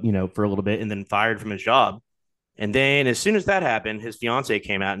for a little bit and then fired from his job. And then as soon as that happened, his fiance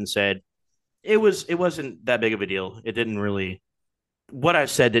came out and said it wasn't that big of a deal. It didn't really, what I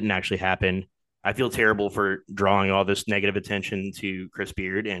said didn't actually happen. I feel terrible for drawing all this negative attention to Chris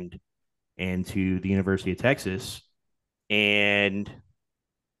Beard and to the University of Texas. And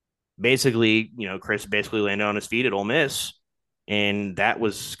basically, Chris basically landed on his feet at Ole Miss, and that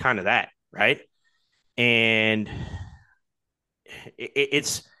was kind of that, right? And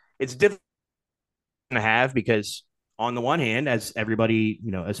it's difficult to have because on the one hand, as everybody,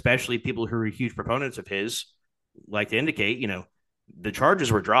 especially people who are huge proponents of his like to indicate, the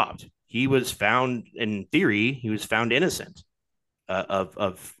charges were dropped. He was found, in theory, innocent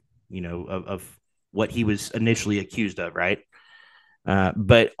of what he was initially accused of, right?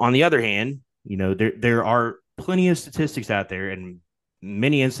 But on the other hand, there are plenty of statistics out there and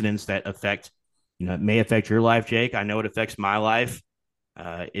many incidents that may affect your life, Jake. I know it affects my life.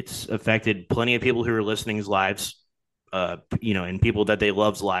 It's affected plenty of people who are listening's lives, and people that they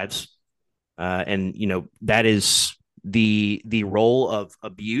love's lives. And that is the role of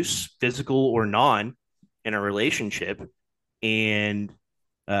abuse, physical or non, in a relationship, and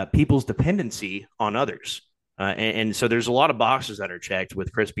people's dependency on others. And so there's a lot of boxes that are checked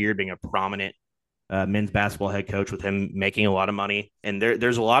with Chris Beard being a prominent men's basketball head coach, with him making a lot of money. And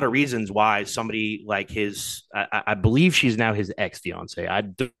there's a lot of reasons why somebody like I believe she's now his ex-fiance. I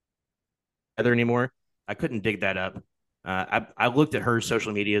don't know anymore. I couldn't dig that up. I looked at her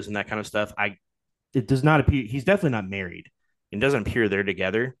social medias and that kind of stuff. It does not appear, he's definitely not married. It doesn't appear they're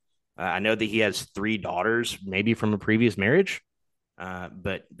together. I know that he has 3 daughters, maybe from a previous marriage.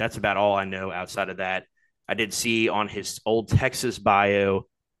 But that's about all I know outside of that. I did see on his old Texas bio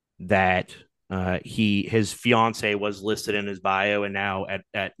that his fiance was listed in his bio, and now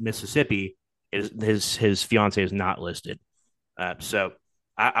at Mississippi, his fiance is not listed. So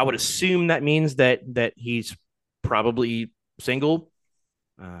I would assume that means that he's probably single.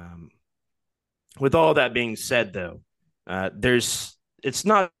 With all that being said, though, it's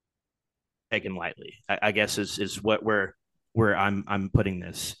not taken lightly, I guess is what where I'm putting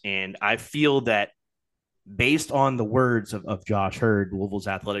this. And I feel that based on the words of Josh Hurd, Louisville's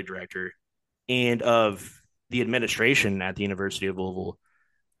athletic director, and of the administration at the University of Louisville,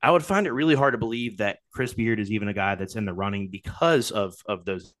 I would find it really hard to believe that Chris Beard is even a guy that's in the running because of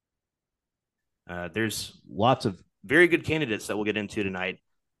those. There's lots of very good candidates that we'll get into tonight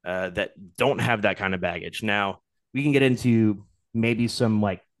that don't have that kind of baggage. Now, we can get into maybe some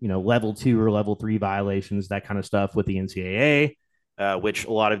level 2 or level 3 violations, that kind of stuff with the NCAA, which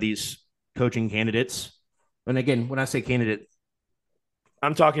a lot of these coaching candidates, and again, when I say candidate,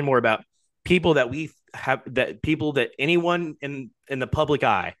 I'm talking more about people that people that anyone in the public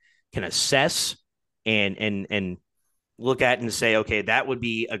eye can assess and look at and say, okay, that would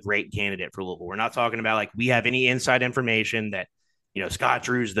be a great candidate for Louisville. We're not talking about we have any inside information that, Scott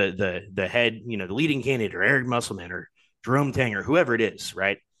Drew's the head, the leading candidate, or Eric Musselman or Jerome Tang or whoever it is,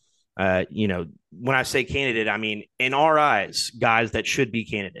 right? When I say candidate, I mean, in our eyes, guys that should be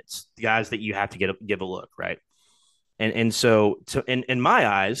candidates, guys that you have to give a look, right? And so in my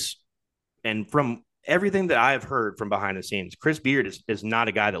eyes, and from everything that I've heard from behind the scenes, Chris Beard is not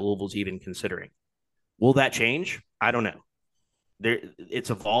a guy that Louisville's even considering. Will that change? I don't know. It's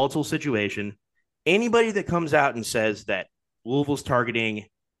a volatile situation. Anybody that comes out and says that Louisville's targeting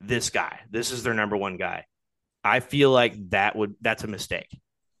this guy, this is their number one guy, I feel like that's a mistake.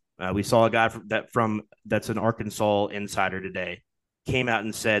 We saw a guy that's an Arkansas insider today came out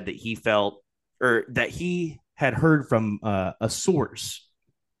and said that he felt or that he had heard from a source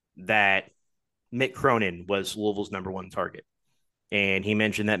that Mick Cronin was Louisville's number one target. And he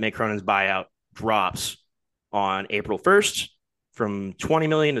mentioned that Mick Cronin's buyout drops on April 1st from 20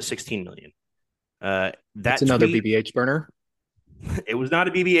 million to 16 million. That's another BBH burner. It was not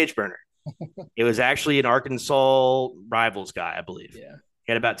a BBH burner. It was actually an Arkansas Rivals guy, I believe. Yeah.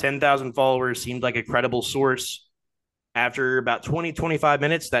 He had about 10,000 followers, seemed like a credible source. After about 20, 25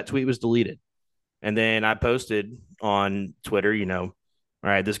 minutes, that tweet was deleted. And then I posted on Twitter, all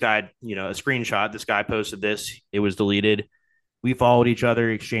right, this guy, a screenshot, this guy posted this. It was deleted. We followed each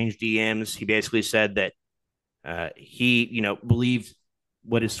other, exchanged DMs. He basically said that he, believed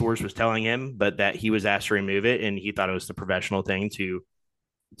what his source was telling him, but that he was asked to remove it. And he thought it was the professional thing to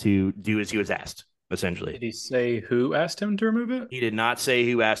do as he was asked, essentially. Did he say who asked him to remove it? He did not say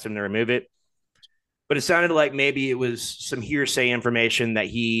who asked him to remove it, but it sounded like maybe it was some hearsay information that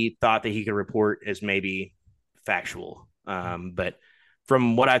he thought that he could report as maybe factual. But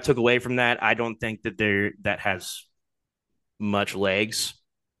from what I took away from that, I don't think that has much legs,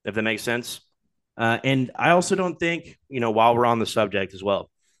 if that makes sense. And I also don't think, while we're on the subject as well,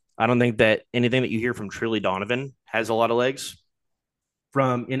 I don't think that anything that you hear from Trilly Donovan has a lot of legs.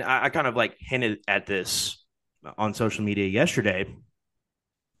 And I kind of like hinted at this on social media yesterday.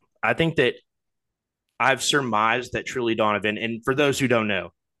 I think that I've surmised that Trilly Donovan, and for those who don't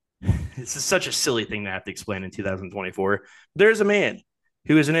know, this is such a silly thing to have to explain in 2024. There's a man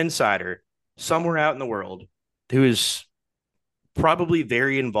who is an insider somewhere out in the world who is probably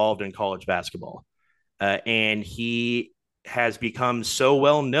very involved in college basketball. And he has become so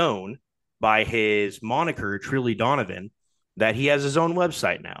well known by his moniker, Trilly Donovan, that he has his own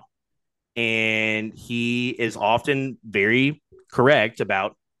website now. And he is often very correct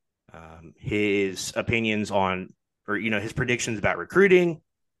about his opinions on, or, his predictions about recruiting,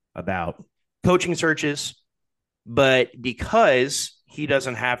 about coaching searches. But because he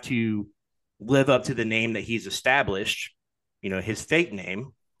doesn't have to live up to the name that he's established, his fake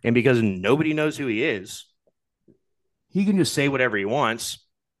name, and because nobody knows who he is, he can just say whatever he wants.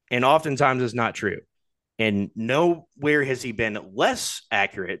 And oftentimes it's not true. And nowhere has he been less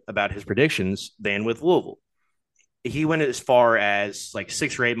accurate about his predictions than with Louisville. He went as far as like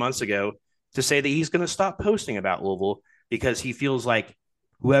 6 or 8 months ago to say that he's going to stop posting about Louisville because he feels like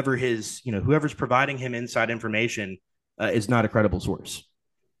whoever's providing him inside information is not a credible source.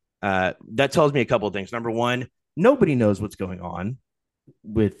 That tells me a couple of things. Number one, nobody knows what's going on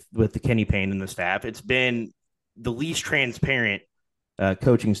with the Kenny Payne and the staff. It's been the least transparent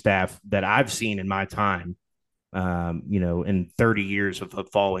coaching staff that I've seen in my time, in 30 years of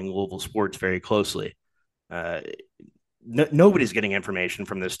following Louisville sports very closely. Nobody's getting information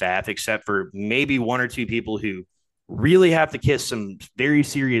from the staff except for maybe 1 or 2 people who really have to kiss some very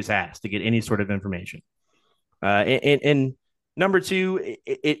serious ass to get any sort of information. And number 2,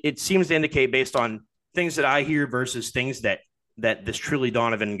 it seems to indicate based on things that I hear versus things that this Trilly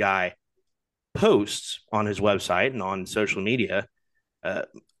Donovan guy posts on his website and on social media.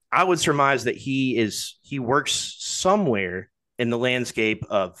 I would surmise that he works somewhere in the landscape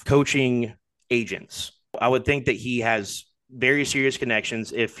of coaching agents. I would think that he has very serious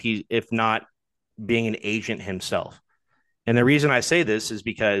connections if not being an agent himself. And the reason I say this is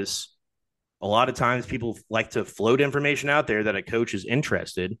because a lot of times people like to float information out there that a coach is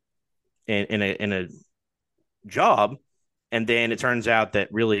interested in a job. And then it turns out that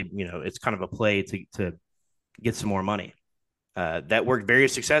really, it's kind of a play to get some more money. That worked very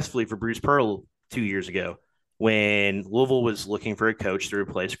successfully for Bruce Pearl 2 years ago when Louisville was looking for a coach to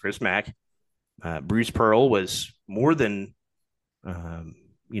replace Chris Mack. Bruce Pearl was more than,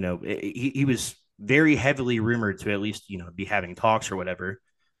 he was very heavily rumored to at least, be having talks or whatever.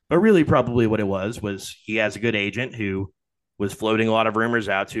 But really probably what it was he has a good agent who was floating a lot of rumors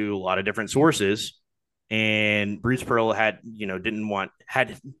out to a lot of different sources. And Bruce Pearl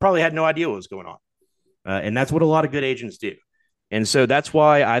probably had no idea what was going on. And that's what a lot of good agents do. And so that's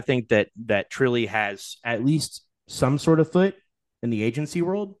why I think that Trilly has at least some sort of foot in the agency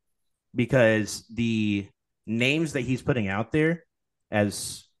world, because the names that he's putting out there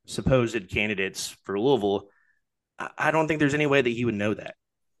as supposed candidates for Louisville, I don't think there's any way that he would know that.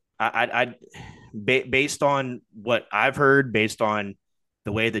 Based on what I've heard, based on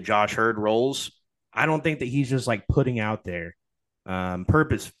the way that Josh Hurd rolls, I don't think that he's just like putting out there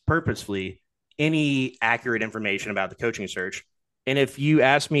purposefully any accurate information about the coaching search. And if you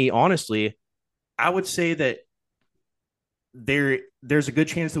ask me honestly, I would say that there's a good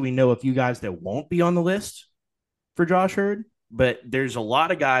chance that we know a few guys that won't be on the list for Josh Hurd, but there's a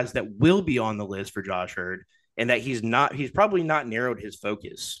lot of guys that will be on the list for Josh Hurd, and that he's probably not narrowed his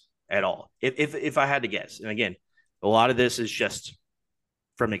focus at all. If I had to guess, and again, a lot of this is just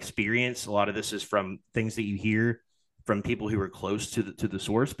from experience. A lot of this is from things that you hear from people who are close to the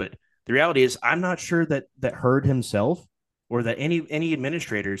source. But the reality is, I'm not sure that Hurd himself or that any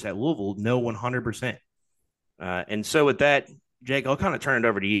administrators at Louisville know 100%. And so with that, Jake, I'll kind of turn it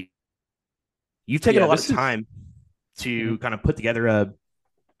over to you. You've taken a lot of time to kind of put together a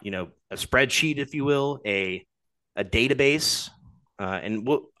spreadsheet, if you will, a database, and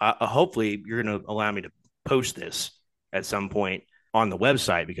hopefully you're going to allow me to post this at some point on the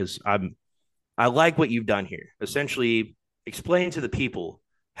website, because I like what you've done here. Essentially, explain to the people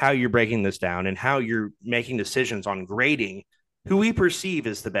how you're breaking this down and how you're making decisions on grading who we perceive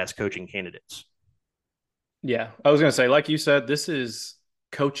as the best coaching candidates. Yeah, I was going to say, like you said, this is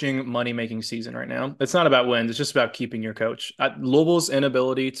coaching money-making season right now. It's not about wins. It's just about keeping your coach. Louisville's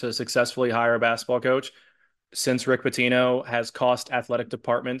inability to successfully hire a basketball coach since Rick Pitino has cost athletic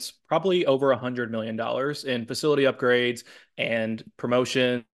departments probably over $100 million in facility upgrades and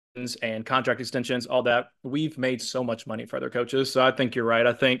promotions and contract extensions, all that. We've made so much money for other coaches. So I think you're right.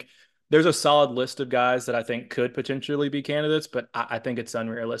 I think there's a solid list of guys that I think could potentially be candidates, but I think it's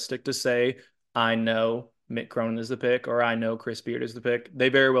unrealistic to say, I know Mick Cronin is the pick, or I know Chris Beard is the pick. They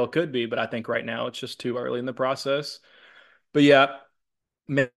very well could be, but I think right now it's just too early in the process. But yeah,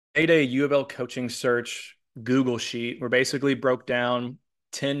 made a U of L coaching search Google sheet where basically broke down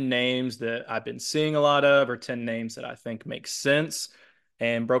 10 names that I've been seeing a lot of, or 10 names that I think make sense,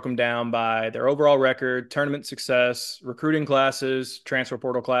 and broke them down by their overall record, tournament success, recruiting classes, transfer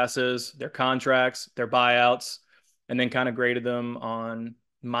portal classes, their contracts, their buyouts, and then kind of graded them on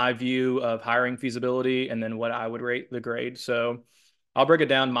my view of hiring feasibility and then what I would rate the grade. So I'll break it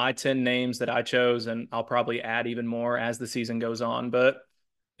down, my 10 names that I chose, and I'll probably add even more as the season goes on. But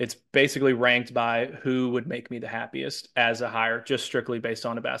it's basically ranked by who would make me the happiest as a hire, just strictly based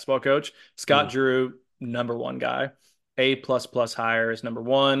on a basketball coach. Scott Drew, number one guy. A++ hire is number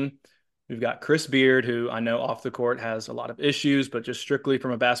one. We've got Chris Beard, who I know off the court has a lot of issues, but just strictly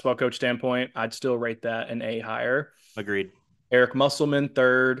from a basketball coach standpoint, I'd still rate that an A hire. Agreed. Eric Musselman,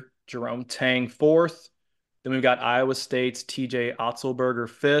 third. Jerome Tang, fourth. Then we've got Iowa State's TJ Otzelberger,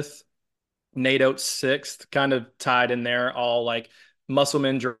 fifth. Nate Oates, sixth. Kind of tied in there, all like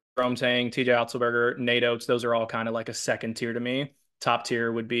Musselman, Jerome Tang, TJ Otzelberger, Nate Oates. Those are all kind of like a second tier to me. Top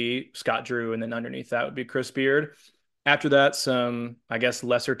tier would be Scott Drew, and then underneath that would be Chris Beard. After that, some, I guess,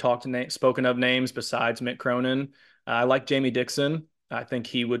 lesser spoken of names besides Mick Cronin. I like Jamie Dixon. I think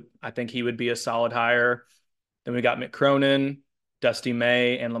he would be a solid hire. Then we got Mick Cronin, Dusty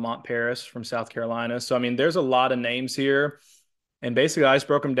May, and Lamont Paris from South Carolina. So, I mean, there's a lot of names here. And basically, I just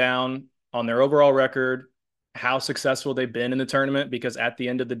broke them down on their overall record, how successful they've been in the tournament, because at the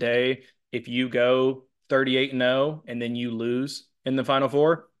end of the day, if you go 38-0 and then you lose in the Final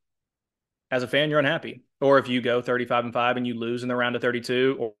Four, as a fan, you're unhappy. Or if you go 35-5 and you lose in the round of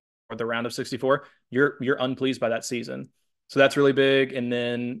 32 or the round of 64, you're unpleased by that season. So that's really big. And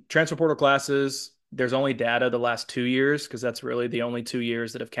then transfer portal classes, there's only data the last 2 years, because that's really the only 2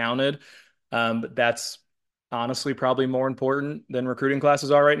 years that have counted. But that's honestly probably more important than recruiting classes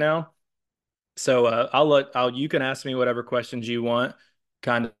are right now. So you can ask me whatever questions you want,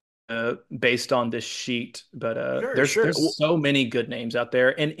 kind of based on this sheet. But there's so many good names out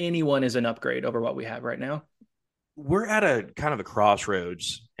there, and anyone is an upgrade over what we have right now. We're at a kind of a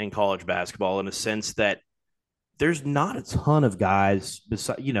crossroads in college basketball, in a sense that there's not a ton of guys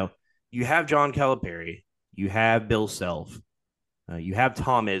beside, you have John Calipari, you have Bill Self, you have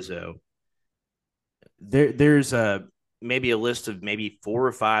Tom Izzo. There's maybe a list of maybe 4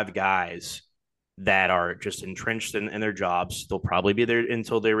 or 5 guys that are just entrenched in their jobs. They'll probably be there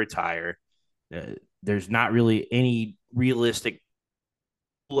until they retire. There's not really any realistic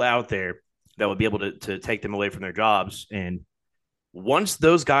people out there that would be able to take them away from their jobs. And once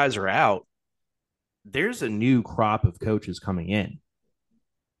those guys are out, there's a new crop of coaches coming in.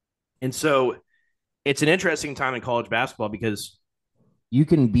 And so it's an interesting time in college basketball, because you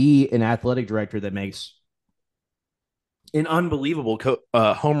can be an athletic director that makes an unbelievable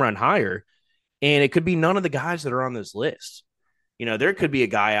home run hire, and it could be none of the guys that are on this list. there could be a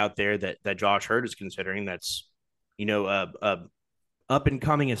guy out there that Josh Hurd is considering that's, a up and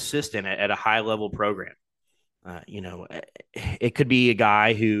coming assistant at a high level program. It could be a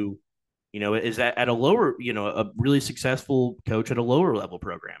guy who, is at a lower, a really successful coach at a lower level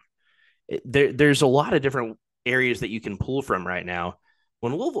program. There's a lot of different areas that you can pull from right now.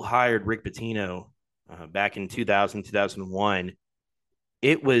 When Louisville hired Rick Pitino back in 2000, 2001,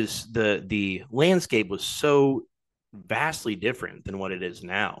 it was the landscape was so vastly different than what it is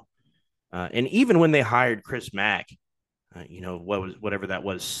now. And even when they hired Chris Mack, whatever that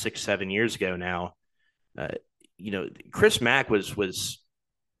was 6-7 years ago now, Chris Mack was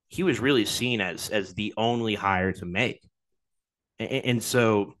really seen as the only hire to make. And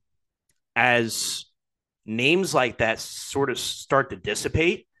so as names like that sort of start to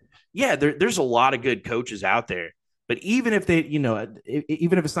dissipate, yeah, there's a lot of good coaches out there. But even if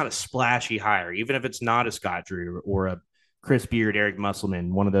even if it's not a splashy hire, even if it's not a Scott Drew or a Chris Beard, Eric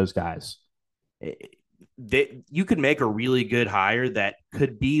Musselman, one of those guys, you could make a really good hire that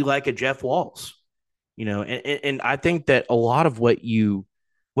could be like a Jeff Walz, and I think that a lot of what you're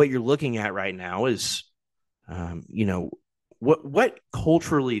looking at right now is, what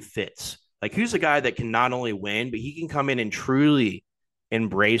culturally fits. Like, who's a guy that can not only win, but he can come in and truly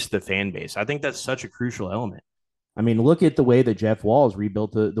embrace the fan base. I think that's such a crucial element. I mean, look at the way that Jeff Walz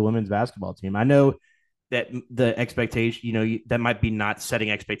rebuilt the women's basketball team. I know that the expectation, that might be not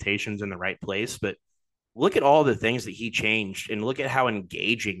setting expectations in the right place, but look at all the things that he changed and look at how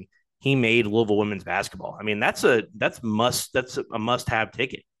engaging he made Louisville women's basketball. I mean, that's a must-have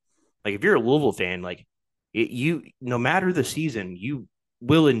ticket. Like, if you're a Louisville fan, like, no matter the season, you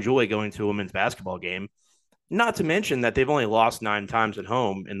will enjoy going to a women's basketball game. Not to mention that they've only lost 9 times at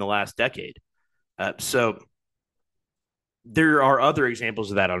home in the last decade. So there are other examples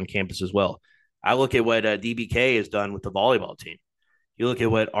of that on campus as well. I look at what DBK has done with the volleyball team. You look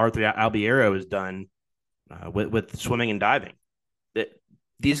at what Arthur Albiero has done with swimming and diving. That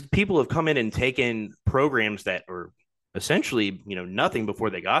these people have come in and taken programs that were essentially, nothing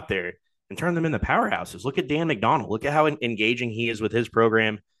before they got there and turned them into powerhouses. Look at Dan McDonald. Look at how engaging he is with his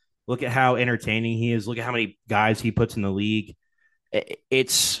program. Look at how entertaining he is. Look at how many guys he puts in the league.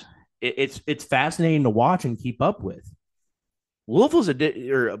 It's fascinating to watch and keep up with.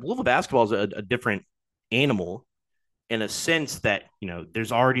 Louisville basketball is a different animal in a sense that,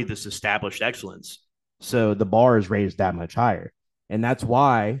 there's already this established excellence. So the bar is raised that much higher. And that's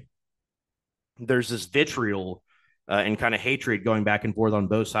why there's this vitriol and kind of hatred going back and forth on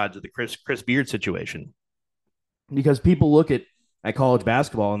both sides of the Chris Beard situation. Because people look at college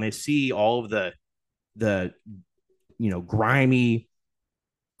basketball and they see all of the grimy,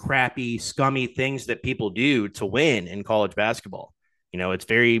 crappy, scummy things that people do to win in college basketball. It's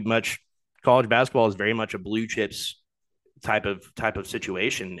very much, college basketball is very much a blue chips type of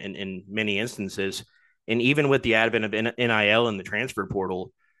situation in many instances. And even with the advent of NIL and the transfer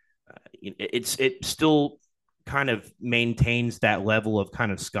portal, it still kind of maintains that level of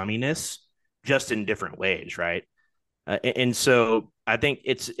kind of scumminess, just in different ways, right? And so I think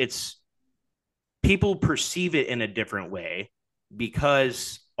it's people perceive it in a different way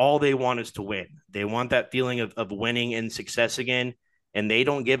because all they want is to win. They want that feeling of winning and success again, and they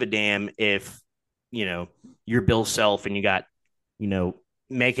don't give a damn if you're Bill Self and you got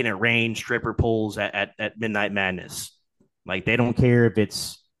making it rain stripper poles at Midnight Madness. Like, they don't care if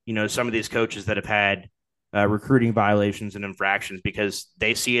it's some of these coaches that have had recruiting violations and infractions, because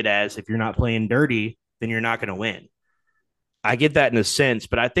they see it as, if you're not playing dirty, then you're not going to win. I get that in a sense,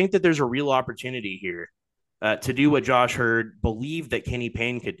 but I think that there's a real opportunity here to do what Josh Hurd believed that Kenny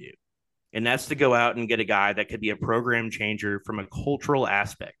Payne could do. And that's to go out and get a guy that could be a program changer from a cultural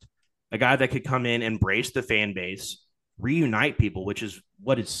aspect, a guy that could come in, embrace the fan base, reunite people, which is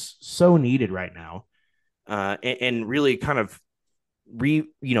what is so needed right now, and really kind of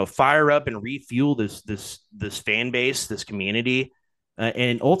fire up and refuel this fan base, this community,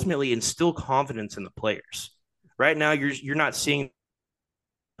 and ultimately instill confidence in the players. Right now, you're not seeing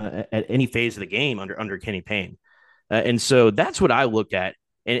at any phase of the game under Kenny Payne, and so that's what I look at.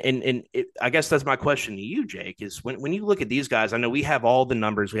 And I guess that's my question to you, Jake, is when you look at these guys, I know we have all the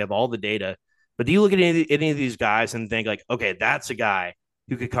numbers, we have all the data, but do you look at any of these guys and think like, okay, that's a guy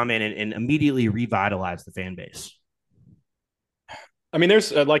who could come in and immediately revitalize the fan base? I mean,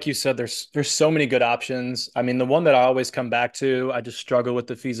 there's like you said, there's so many good options. I mean, the one that I always come back to, I just struggle with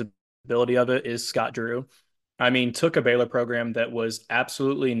the feasibility of it, is Scott Drew. I mean, took a Baylor program that was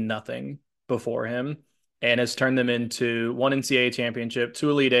absolutely nothing before him and has turned them into 1 NCAA championship, 2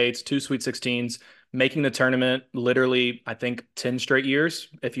 Elite Eights, 2 Sweet 16s, making the tournament literally, I think, 10 straight years,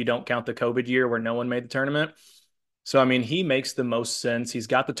 if you don't count the COVID year where no one made the tournament. So, I mean, he makes the most sense. He's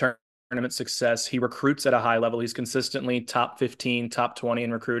got the tournament success. He recruits at a high level. He's consistently top 15, top 20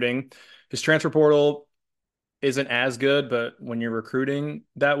 in recruiting. His transfer portal isn't as good, but when you're recruiting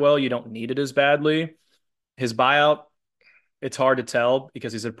that well, you don't need it as badly. His buyout, it's hard to tell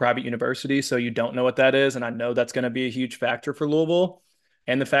because he's a private university, so you don't know what that is. And I know that's going to be a huge factor for Louisville.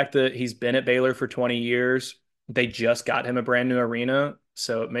 And the fact that he's been at Baylor for 20 years, they just got him a brand new arena.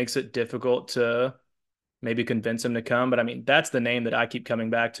 So it makes it difficult to maybe convince him to come. But I mean, that's the name that I keep coming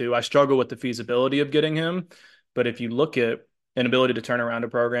back to. I struggle with the feasibility of getting him. But if you look at an ability to turn around a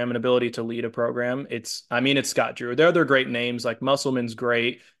program, an ability to lead a program, it's Scott Drew. There are other great names like Musselman's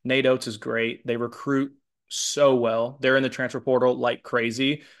great. Nate Oates is great. They recruit so well. They're in the transfer portal like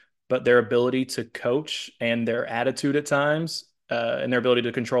crazy, but their ability to coach and their attitude at times and their ability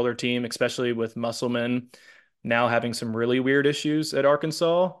to control their team, especially with Musselman now having some really weird issues at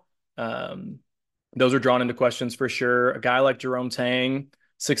Arkansas. Um, those are drawn into questions for sure. A guy like Jerome Tang,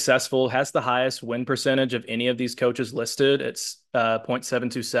 successful, has the highest win percentage of any of these coaches listed. It's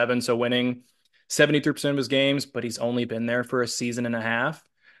 0.727, so winning 73% of his games, but he's only been there for a season and a half.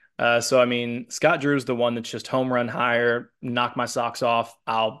 So I mean, Scott Drew's the one that's just home run hire, knock my socks off.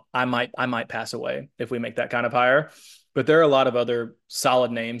 I might pass away if we make that kind of hire. But there are a lot of other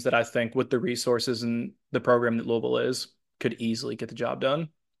solid names that I think with the resources and the program that Louisville is could easily get the job done.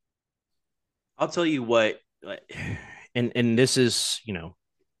 I'll tell you what, and this is,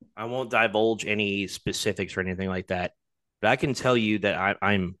 I won't divulge any specifics or anything like that, but I can tell you that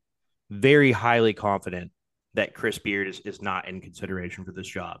I'm very highly confident that Chris Beard is not in consideration for this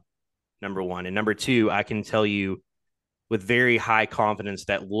job, number one. And number two, I can tell you with very high confidence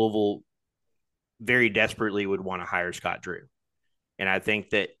that Louisville very desperately would want to hire Scott Drew. And I think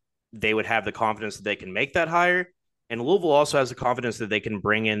that they would have the confidence that they can make that hire. And Louisville also has the confidence that they can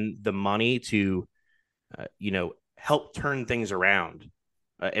bring in the money to, help turn things around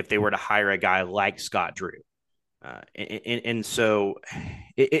if they were to hire a guy like Scott Drew. And so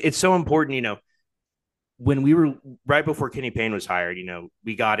it's so important, when we were right before Kenny Payne was hired,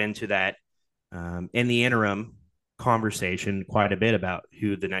 we got into that in the interim conversation quite a bit about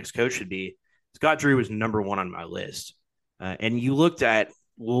who the next coach should be. Scott Drew was number one on my list. And you looked at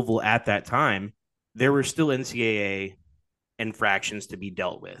Louisville at that time, there were still NCAA infractions to be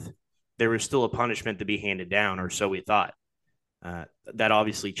dealt with. There was still a punishment to be handed down, or so we thought. That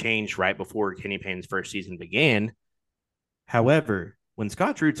obviously changed right before Kenny Payne's first season began. However, when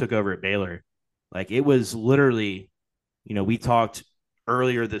Scott Drew took over at Baylor, it was literally, we talked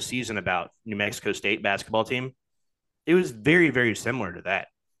earlier this season about New Mexico State basketball team. It was very, very similar to that.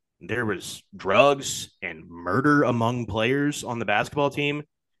 There was drugs and murder among players on the basketball team.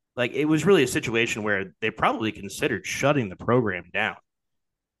 It was really a situation where they probably considered shutting the program down.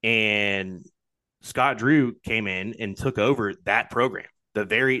 And Scott Drew came in and took over that program that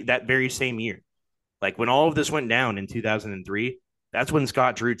very same year. When all of this went down in 2003, that's when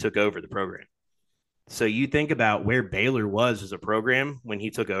Scott Drew took over the program. So you think about where Baylor was as a program when he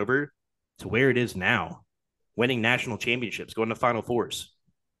took over to where it is now, winning national championships, going to Final Fours.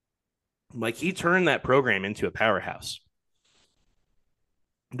 He turned that program into a powerhouse.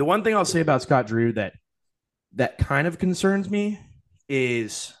 The one thing I'll say about Scott Drew that kind of concerns me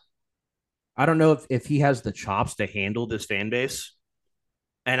is I don't know if he has the chops to handle this fan base.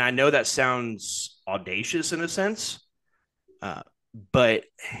 And I know that sounds audacious in a sense, but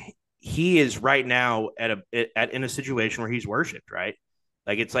he is right now in a situation where he's worshipped, right?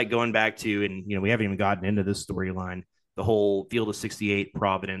 It's like going back to, and we haven't even gotten into this storyline, the whole Field of 68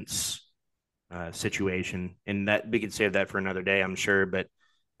 Providence situation, and that we could save that for another day, I'm sure. But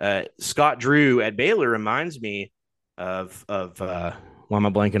Scott Drew at Baylor reminds me of why am I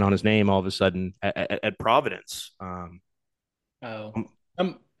blanking on his name all of a sudden at Providence? I'm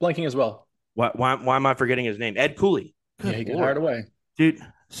blanking as well. Why am I forgetting his name? Ed Cooley. Yeah, he got hired away, dude.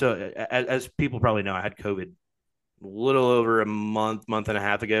 So as people probably know, I had COVID a little over a month and a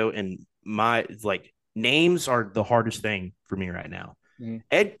half ago, and my names are the hardest thing for me right now.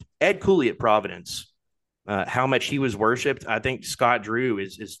 Mm-hmm. Ed Cooley at Providence, how much he was worshipped. I think Scott Drew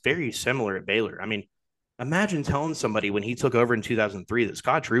is very similar at Baylor. I mean, imagine telling somebody when he took over in 2003 that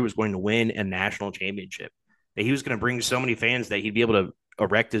Scott Drew was going to win a national championship, that he was going to bring so many fans that he'd be able to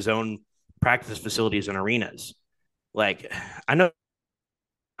erect his own practice facilities and arenas. I know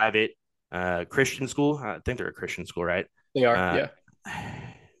private Christian school. I think they're a Christian school, right? They are, yeah.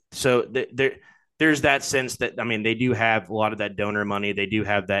 So there's that sense that, I mean, they do have a lot of that donor money. They do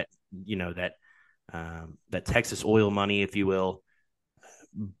have that, that Texas oil money, if you will.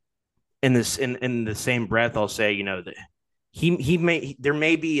 In the same breath, I'll say, that there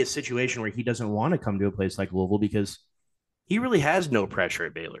may be a situation where he doesn't want to come to a place like Louisville because he really has no pressure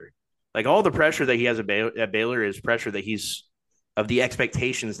at Baylor. Like all the pressure that he has at Baylor is pressure that he's of the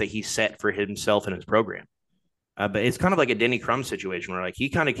expectations that he set for himself and his program. But it's kind of like a Denny Crum situation where like he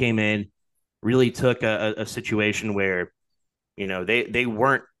kind of came in, really took a situation where, they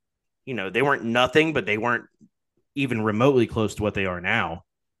weren't, they weren't nothing, but they weren't even remotely close to what they are now,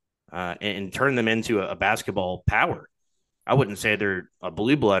 and turned them into a basketball power. I wouldn't say they're a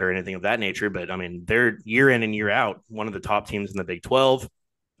blue blood or anything of that nature, but I mean, they're year in and year out one of the top teams in the Big 12.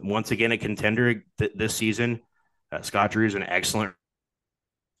 Once again, a contender this season. Scott Drew's an excellent,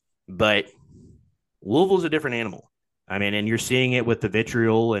 but Louisville's a different animal. I mean, and you're seeing it with the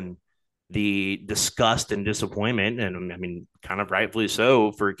vitriol and the disgust and disappointment, and I mean, kind of rightfully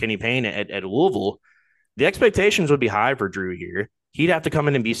so for Kenny Payne at Louisville. The expectations would be high for Drew here. He'd have to come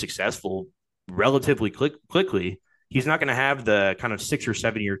in and be successful relatively quickly. He's not going to have the kind of 6 or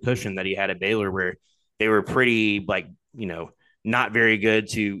 7 year cushion that he had at Baylor, where they were pretty not very good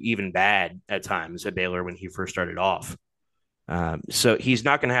to even bad at times at Baylor when he first started off. So he's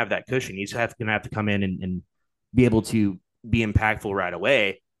not going to have that cushion. He's going to have to come in and be able to be impactful right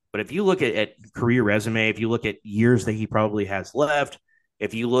away. But if you look at career resume, if you look at years that he probably has left,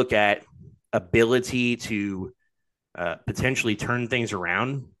 if you look at ability to potentially turn things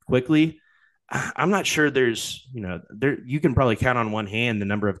around quickly, I'm not sure there's, you can probably count on one hand the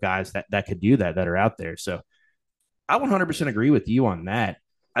number of guys that could do that are out there. So I 100% agree with you on that.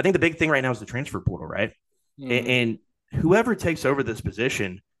 I think the big thing right now is the transfer portal, right? Mm-hmm. And whoever takes over this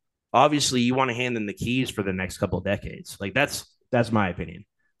position, obviously you want to hand them the keys for the next couple of decades. Like that's my opinion.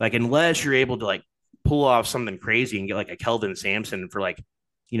 Like unless you're able to like pull off something crazy and get like a Kelvin Sampson for like,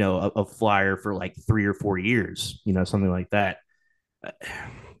 a flyer for like 3 or 4 years, something like that.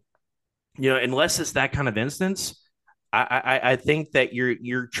 Unless it's that kind of instance, I think that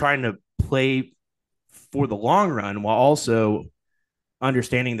you're trying to play for the long run while also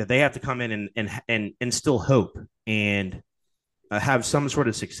understanding that they have to come in and instill hope and have some sort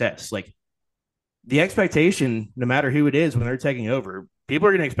of success. Like the expectation, no matter who it is, when they're taking over, people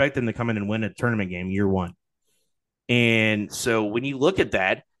are going to expect them to come in and win a tournament game year one. And so when you look at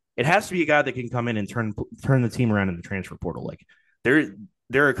that, it has to be a guy that can come in and turn the team around in the transfer portal. Like there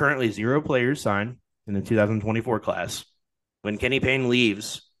are currently 0 players signed in the 2024 class. When Kenny Payne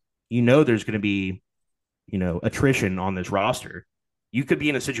leaves, there's going to be, attrition on this roster. You could be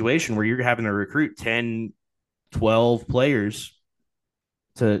in a situation where you're having to recruit 10, 12 players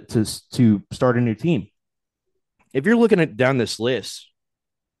to start a new team. If you're looking at down this list,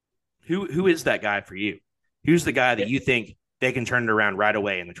 who is that guy for you? Who's the guy that you think they can turn it around right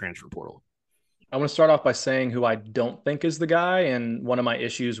away in the transfer portal? I want to start off by saying who I don't think is the guy. And one of my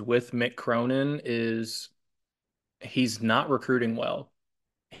issues with Mick Cronin is he's not recruiting well.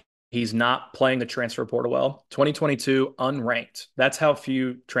 He's not playing the transfer portal well. 2022, unranked. That's how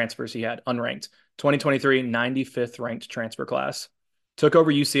few transfers he had, unranked. 2023, 95th ranked transfer class. Took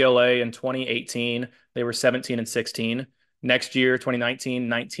over UCLA in 2018. They were 17 and 16. Next year, 2019,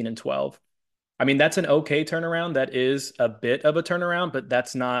 19 and 12. I mean, that's an okay turnaround. That is a bit of a turnaround, but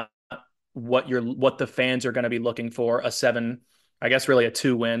that's not what the fans are going to be looking for. A 7, I guess really a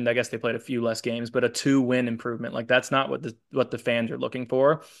 2 win. I guess they played a few less games, but a 2 win improvement. Like that's not what the fans are looking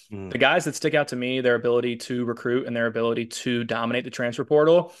for. The guys that stick out to me, their ability to recruit and their ability to dominate the transfer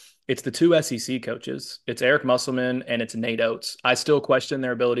portal, it's the 2 SEC coaches. It's Eric Musselman and it's Nate Oates. I still question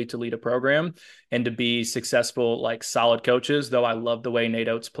their ability to lead a program and to be successful, like solid coaches, though I love the way Nate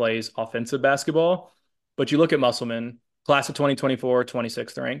Oates plays offensive basketball. But you look at Musselman, class of 2024,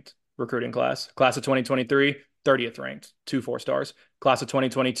 26th ranked recruiting class. Class of 2023, 30th ranked, 2 4-stars. Class of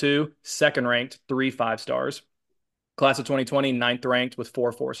 2022, 2nd ranked, 3 5-stars. Class of 2020, 9th ranked with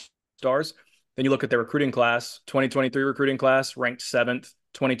 4 4-stars. Then you look at their recruiting class, 2023 recruiting class ranked 7th,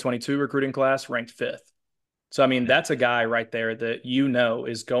 2022 recruiting class ranked 5th. So, I mean, that's a guy right there that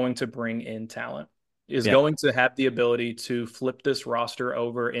is going to bring in talent, is going to have the ability to flip this roster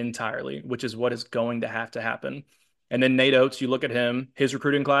over entirely, which is what is going to happen. And then Nate Oates, you look at him, his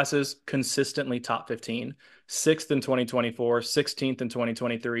recruiting classes consistently top 15, 6th in 2024, 16th in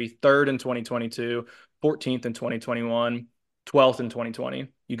 2023, 3rd in 2022, 14th in 2021, 12th in 2020.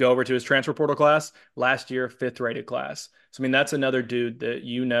 You go over to his transfer portal class, last year, 5th rated class. So, I mean, that's another dude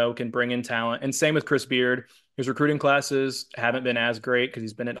that can bring in talent. And same with Chris Beard. His recruiting classes haven't been as great because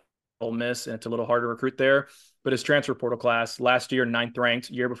he's been at Ole Miss and it's a little hard to recruit there. But his transfer portal class, last year, 9th ranked,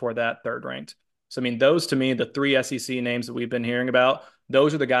 year before that, 3rd ranked. So, I mean, those to me, the 3 SEC names that we've been hearing about,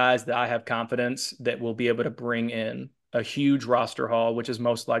 those are the guys that I have confidence that will be able to bring in a huge roster haul, which is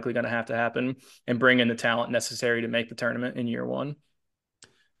most likely going to happen, and bring in the talent necessary to make the tournament in year one.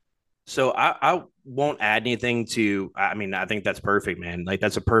 So I won't add anything to. I mean, I think that's perfect, man. Like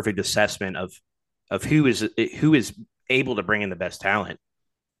that's a perfect assessment of who is able to bring in the best talent.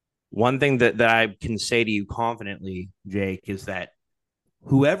 One thing that I can say to you confidently, Jake, is that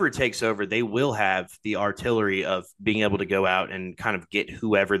whoever takes over, they will have the artillery of being able to go out and kind of get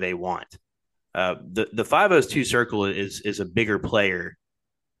whoever they want. The 502 circle is a bigger player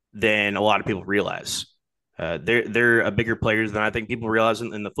than a lot of people realize. They're a bigger players than I think people realize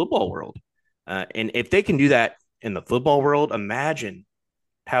in the football world. And if they can do that in the football world, imagine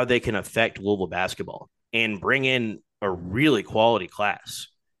how they can affect Louisville basketball and bring in a really quality class.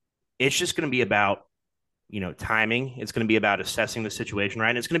 It's just going to be about timing. It's going to be about assessing the situation, right?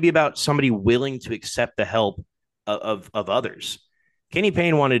 And it's going to be about somebody willing to accept the help of others. Kenny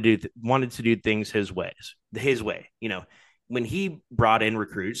Payne wanted to do things his way. When he brought in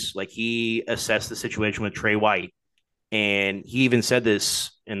recruits, like he assessed the situation with Trey White, and he even said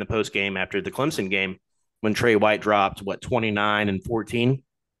this in the post game after the Clemson game when Trey White dropped 29 and 14.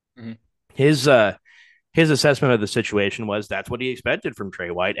 Mm-hmm. His assessment of the situation was that's what he expected from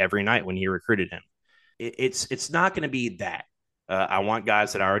Trey White every night when he recruited him. It's not going to be that. I want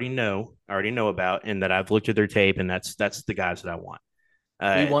guys that I already know about, and that I've looked at their tape, and that's the guys that I want.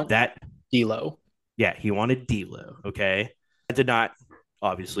 We want that D'Lo. Yeah, he wanted D'Lo. Okay, that did not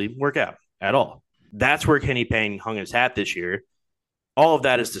obviously work out at all. That's where Kenny Payne hung his hat this year. All of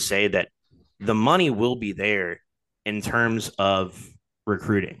that is to say that the money will be there in terms of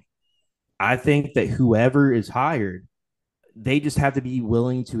recruiting. I think that whoever is hired, they just have to be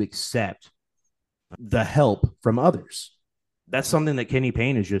willing to accept the help from others. That's something that Kenny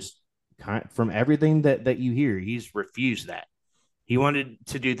Payne is just from everything that you hear, he's refused that. He wanted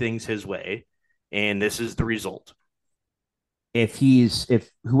to do things his way, and this is the result. If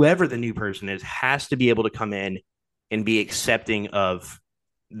whoever the new person is has to be able to come in and be accepting of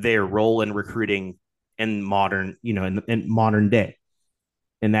their role in recruiting in modern, in modern day.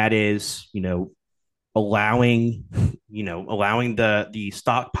 And that is, allowing the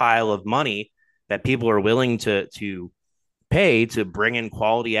stockpile of money that people are willing to pay to bring in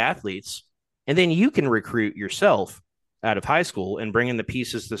quality athletes. And then you can recruit yourself out of high school and bring in the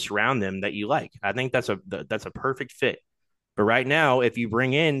pieces to surround them that you like. I think that's a perfect fit. But right now, if you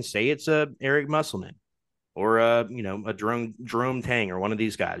bring in, say it's a Eric Musselman or a Jerome Tang or one of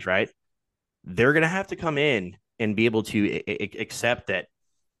these guys, right? They're going to have to come in and be able to accept that,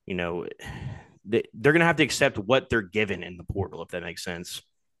 they're going to have to accept what they're given in the portal, if that makes sense.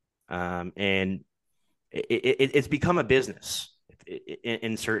 And it's become a business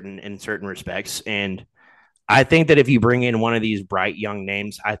in certain respects. And I think that if you bring in one of these bright young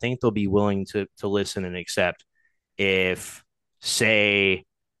names, I think they'll be willing to listen and accept. If, say,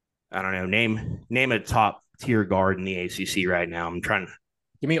 I don't know, name a top tier guard in the ACC right now. I'm trying to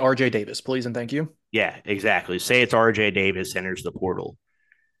give me RJ Davis, please, and thank you. Yeah, exactly. Say it's RJ Davis enters the portal.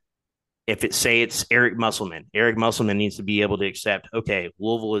 If it's Eric Musselman needs to be able to accept, okay,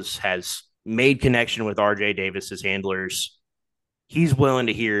 Louisville has made connection with RJ Davis's handlers. He's willing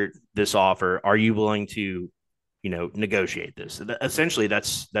to hear this offer. Are you willing to, negotiate this? Essentially,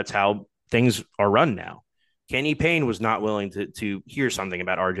 that's how things are run now. Kenny Payne was not willing to hear something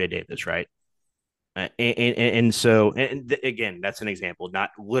about RJ Davis, right? So again, that's an example,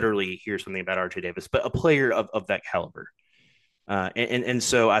 not literally hear something about RJ Davis, but a player of that caliber.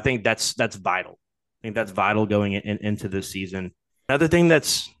 So I think that's vital. I think that's vital going into this season. Another thing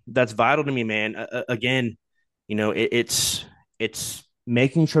that's vital to me, man, again, it's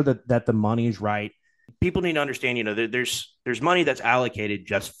making sure that the money is right. People need to understand, there's money that's allocated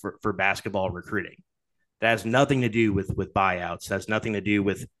just for basketball recruiting. That has nothing to do with buyouts. That has nothing to do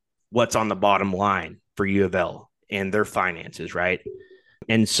with what's on the bottom line for U of L and their finances, right?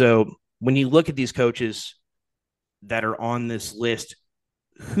 And so when you look at these coaches that are on this list,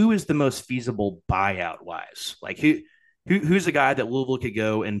 who is the most feasible buyout wise? Like who's a guy that Louisville could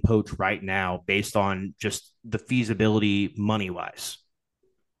go and poach right now based on just the feasibility money wise?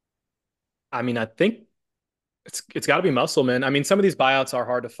 I mean, I think it's got to be Musselman. I mean, some of these buyouts are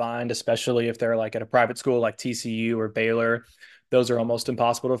hard to find, especially if they're like at a private school like TCU or Baylor. Those are almost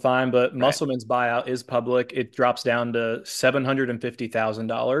impossible to find. But right. Musselman's buyout is public. It drops down to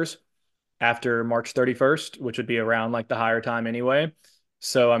 $750,000 after March 31st, which would be around like the higher time anyway.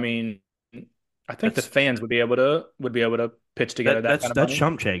 So, I mean, I think the fans would be able to pitch together that kind of money. That's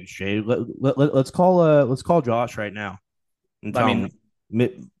chump change, Jay. Let's call Josh right now and tell him.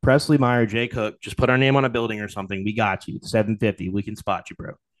 Presley, Meyer, Jay Cook, just put our name on a building or something. We got you. $750. We can spot you,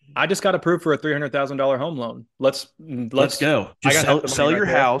 bro. I just got approved for a $300,000 home loan. Let's Let's. go. I Just got half the money sell right your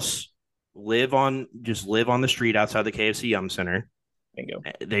there. house, live on the street outside the KFC Yum Center. Bingo.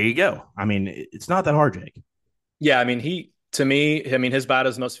 There you go. I mean, it's not that hard, Jake. Yeah, I mean, to me, I mean, his buyout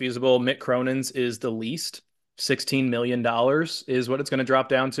is most feasible. Mick Cronin's is the least. $16 million is what it's going to drop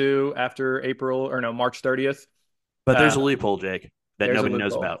down to after April or no, March 30th. But Uh, there's a loophole, Jake, that there's a nobody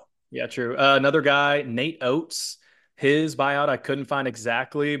knows loophole. about. Yeah, true. Another guy, Nate Oates, his buyout I couldn't find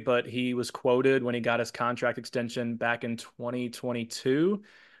exactly, but he was quoted when he got his contract extension back in 2022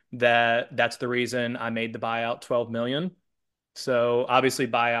 that's the reason I made the buyout 12 million. So obviously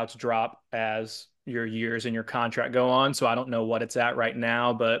buyouts drop as your years in your contract go on. So I don't know what it's at right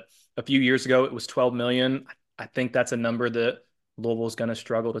now, but a few years ago it was 12 million. I think that's a number that Louisville's going to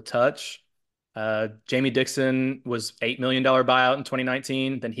struggle to touch. Jamie Dixon was $8 million buyout in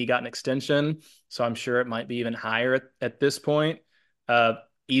 2019. Then he got an extension. So I'm sure it might be even higher at this point. Uh,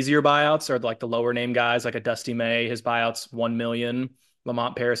 Easier buyouts are like the lower name guys, like a Dusty May. His buyout's 1 million.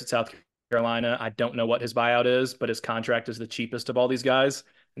 Lamont Paris at South Carolina. I don't know what his buyout is, but his contract is the cheapest of all these guys.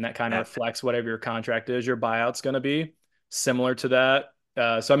 And that kind of reflects whatever your contract is, your buyout's going to be similar to that.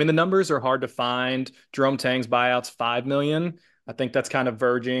 So, I mean, the numbers are hard to find. Jerome Tang's buyout's 5 million. I think that's kind of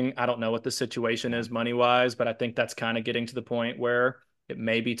verging. I don't know what the situation is money wise, but I think that's kind of getting to the point where it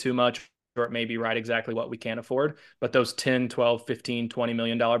may be too much or it may be right exactly what we can't afford. But those 10, 12, 15, $20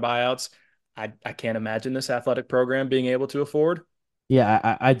 million buyouts, I can't imagine this athletic program being able to afford.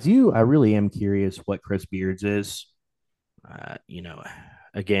 Yeah, I do. I really am curious what Chris Beards is. You know,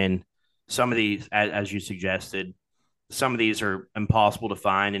 again, some of these, as you suggested, some of these are impossible to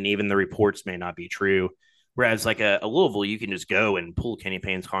find, and even the reports may not be true. Whereas, like a Louisville, you can just go and pull Kenny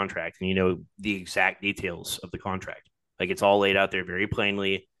Payne's contract, and you know the exact details of the contract. Like it's all laid out there very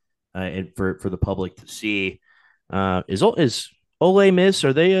plainly, and for the public to see. Is Ole Miss?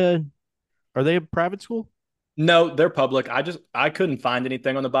 Are they a private school? No, they're public. I couldn't find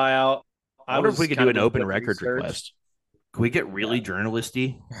anything on the buyout. I I wonder if we was could kind do of an doing open quick records research. request. Can we get really Yeah.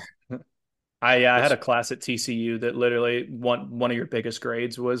 journalisty? I had a class at TCU that literally one of your biggest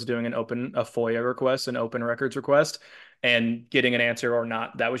grades was doing a FOIA request, an open records request, and getting an answer or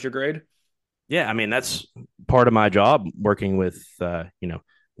not. That was your grade. Yeah, I mean that's part of my job working with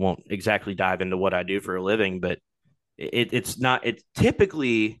won't exactly dive into what I do for a living, but it's not it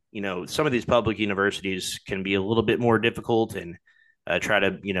typically, some of these public universities can be a little bit more difficult and try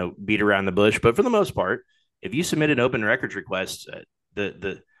to, beat around the bush, but for the most part, if you submit an open records request,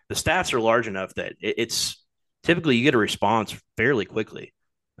 the stats are large enough that it's typically you get a response fairly quickly.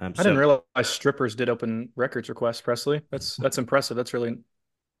 I didn't So realize strippers did open records requests, Presley. That's impressive. It's really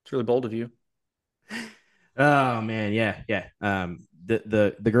bold of you. Oh man, yeah, yeah.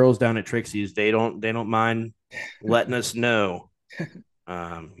 The girls down at Trixie's, they don't mind letting us know,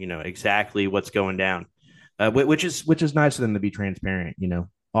 exactly what's going down, which is nice of them to be transparent.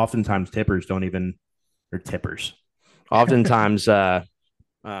 Oftentimes tippers don't even, or tippers, oftentimes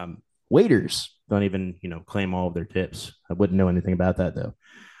waiters don't even claim all of their tips. I wouldn't know anything about that though.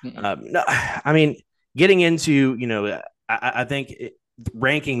 No, I mean, getting into I think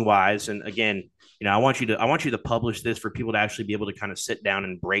ranking wise, and again, I want you to publish this for people to actually be able to kind of sit down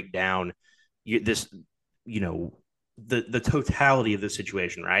and break down this, the totality of the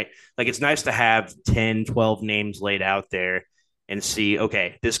situation, right? Like it's nice to have 10, 12 names laid out there and see,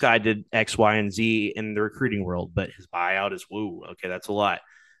 okay, this guy did X, Y, and Z in the recruiting world, but his buyout is woo. Okay, that's a lot.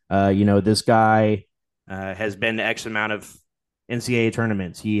 This guy has been to X amount of NCAA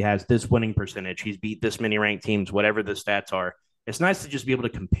tournaments. He has this winning percentage. He's beat this many ranked teams, whatever the stats are. It's nice to just be able to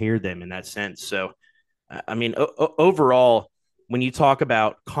compare them in that sense. So, I mean, overall, when you talk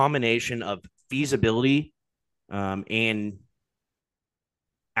about combination of feasibility and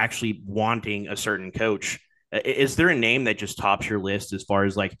actually wanting a certain coach, is there a name that just tops your list as far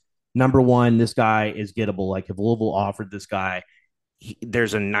as like number one, this guy is gettable? Like if Louisville offered this guy,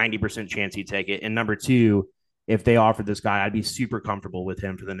 there's a 90% chance he'd take it. And number two, if they offered this guy, I'd be super comfortable with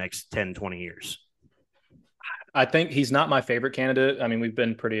him for the next 10, 20 years. I think he's not my favorite candidate. I mean, we've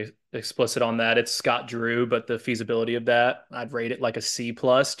been pretty explicit on that. It's Scott Drew, but the feasibility of that, I'd rate it like a C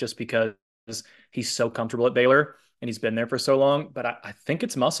plus just because he's so comfortable at Baylor and he's been there for so long. But I think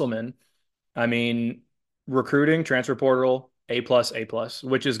it's Musselman. I mean, recruiting, transfer portal, A plus,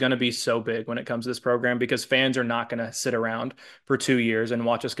 which is going to be so big when it comes to this program because fans are not going to sit around for 2 years and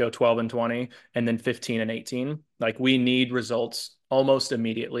watch us go 12-20 and then 15-18. Like we need results almost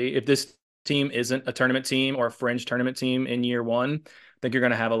immediately. If this team isn't a tournament team or a fringe tournament team in year one, I think you're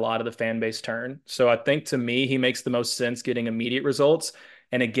going to have a lot of the fan base turn. So I think to me, he makes the most sense getting immediate results.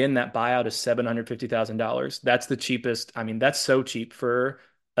 And again, that buyout is $750,000. That's the cheapest. I mean, that's so cheap for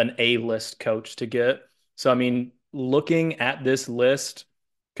an A-list coach to get. So, I mean, looking at this list,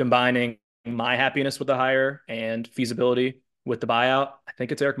 combining my happiness with the hire and feasibility with the buyout, I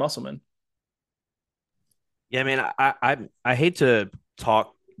think it's Eric Musselman. Yeah, I mean, I hate to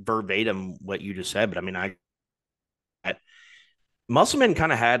talk verbatim what you just said, but I mean, I Musselman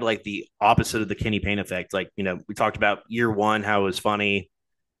kind of had like the opposite of the Kenny Payne effect. Like, we talked about year one, how it was funny.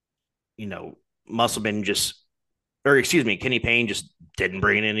 You know, Musselman just, or excuse me, Kenny Payne just didn't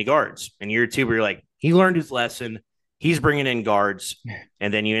bring in any guards. And year two, we were like, he learned his lesson. He's bringing in guards.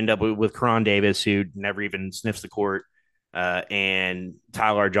 And then you end up with Karan Davis, who never even sniffs the court, and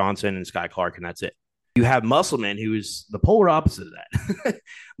Tyler Johnson and Sky Clark, and that's it. You have Musselman, who is the polar opposite of that.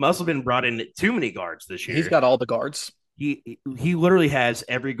 Musselman brought in too many guards this year. He's got all the guards. He literally has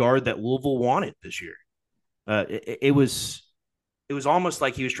every guard that Louisville wanted this year. It was almost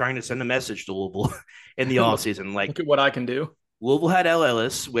like he was trying to send a message to Louisville in the offseason. Like, look at what I can do. Louisville had L.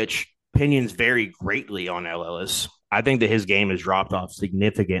 Ellis, which opinions vary greatly on L. Ellis. I think that his game has dropped off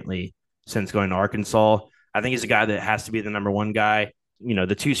significantly since going to Arkansas. I think he's a guy that has to be the number one guy.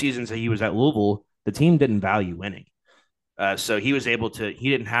 The 2 seasons that he was at Louisville, the team didn't value winning. So he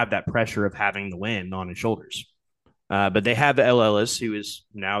didn't have that pressure of having the win on his shoulders. But they have L. Ellis, who is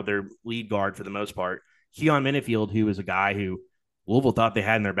now their lead guard for the most part. Keon Minifield, who is a guy who Louisville thought they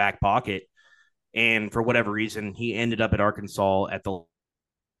had in their back pocket. And for whatever reason, he ended up at Arkansas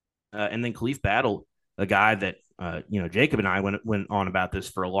and then Khalif Battle, a guy that, Jacob and I went on about this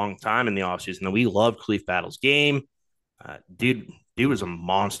for a long time in the offseason. That we loved Khalif Battle's game. Dude was a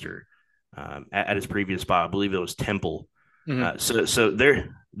monster at his previous spot. I believe it was Temple. Mm-hmm. So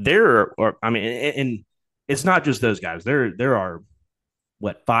there are, I mean, and it's not just those guys. There are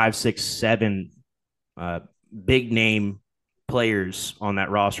 5, 6, 7 big name players on that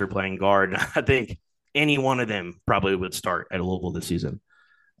roster playing guard. And I think any one of them probably would start at Louisville this season.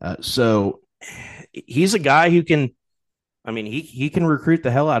 So he's a guy who can, I mean, he can recruit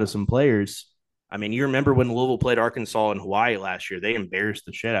the hell out of some players. I mean, you remember when Louisville played Arkansas and Hawaii last year, they embarrassed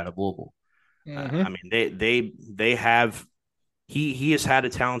the shit out of Louisville. Mm-hmm. I mean, they have, he has had a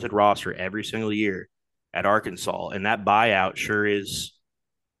talented roster every single year at Arkansas, and that buyout sure is,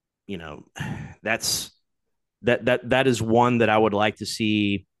 that is one that I would like to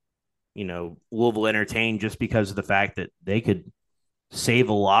see, Louisville entertain, just because of the fact that they could save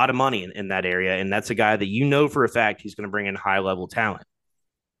a lot of money in that area. And that's a guy that for a fact he's going to bring in high-level talent.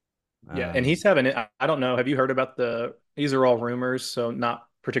 Yeah, and he's having – I don't know. Have you heard about these are all rumors, so not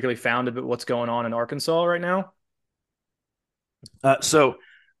particularly founded, but what's going on in Arkansas right now? So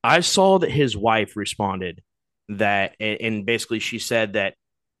I saw that his wife responded that – and basically she said that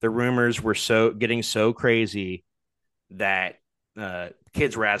the rumors were getting so crazy that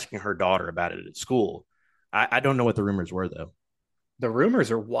kids were asking her daughter about it at school. I don't know what the rumors were, though. The rumors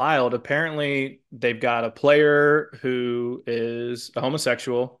are wild. Apparently, they've got a player who is a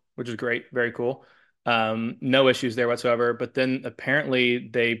homosexual, which is great. Very cool. No issues there whatsoever. But then apparently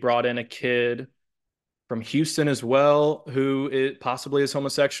they brought in a kid from Houston as well who possibly is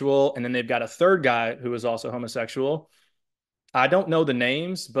homosexual. And then they've got a third guy who is also homosexual. I don't know the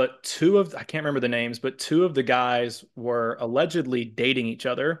names, but I can't remember the names, but 2 of the guys were allegedly dating each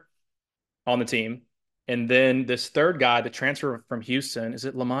other on the team. And then this third guy, the transfer from Houston, is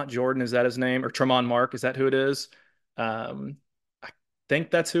it Lamont Jordan? Is that his name? Or Tremont Mark? Is that who it is? I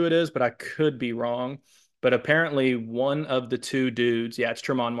think that's who it is, but I could be wrong. But apparently one of the 2 dudes, yeah, it's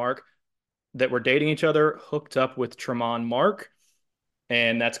Tremont Mark, that were dating each other, hooked up with Tremont Mark.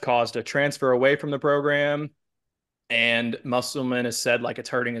 And that's caused a transfer away from the program. And Musselman has said like it's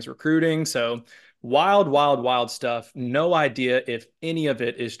hurting his recruiting. So wild, wild, wild stuff. No idea if any of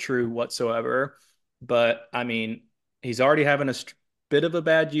it is true whatsoever. But, I mean, he's already having a bit of a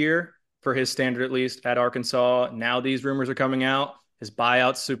bad year for his standard, at least at Arkansas. Now these rumors are coming out. His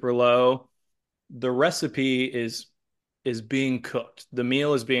buyout's super low. The recipe is being cooked. The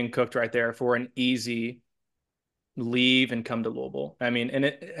meal is being cooked right there for an easy leave and come to Louisville. I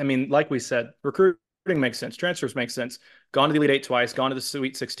mean, like we said, recruiting makes sense. Transfers make sense. Gone to the Elite Eight twice, gone to the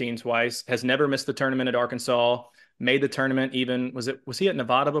Sweet 16 twice, has never missed the tournament at Arkansas. Made the tournament even, was he at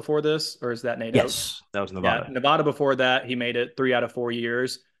Nevada before this, or is that Nate Oates? Yes, that was Nevada. Yeah, Nevada before that, he made it 3 out of 4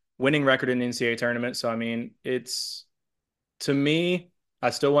 years, winning record in the NCAA tournament. So, I mean, to me,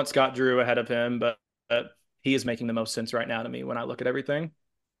 I still want Scott Drew ahead of him, but he is making the most sense right now to me when I look at everything.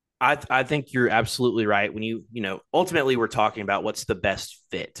 I think you're absolutely right. When ultimately we're talking about what's the best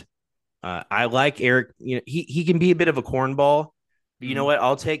fit. I like Eric, he can be a bit of a cornball, but you know what?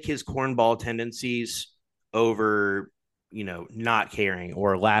 I'll take his cornball tendencies over, not caring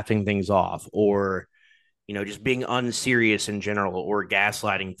or laughing things off or, just being unserious in general or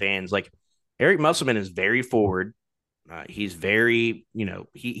gaslighting fans. Like Eric Musselman is very forward. He's very,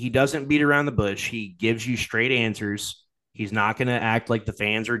 he doesn't beat around the bush. He gives you straight answers. He's not going to act like the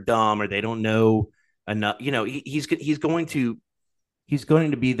fans are dumb or they don't know enough. He's going to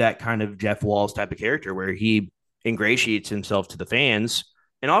be that kind of Jeff Walls type of character where he ingratiates himself to the fans,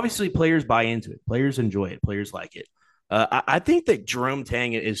 and obviously players buy into it. Players enjoy it. Players like it. I think that Jerome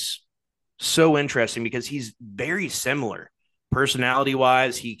Tang is so interesting because he's very similar personality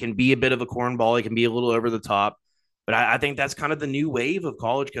wise. He can be a bit of a cornball. He can be a little over the top, but I think that's kind of the new wave of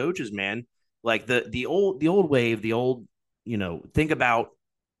college coaches, man. Like the old wave, think about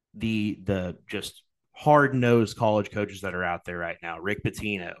the just hard nosed college coaches that are out there right now. Rick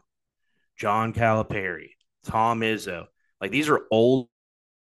Pitino, John Calipari, Tom Izzo. Like these are old,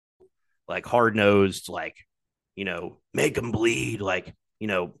 like hard nosed, like, make them bleed, like,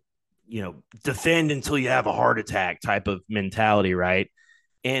 defend until you have a heart attack type of mentality, right?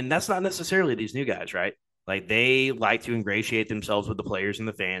 And that's not necessarily these new guys, right? Like they like to ingratiate themselves with the players and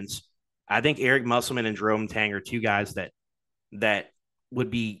the fans. I think Eric Musselman and Jerome Tang are two guys that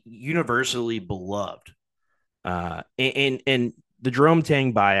would be universally beloved. And the Jerome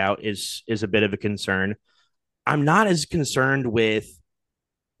Tang buyout is a bit of a concern. I'm not as concerned with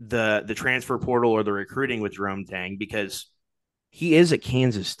the transfer portal or the recruiting with Jerome Tang because he is at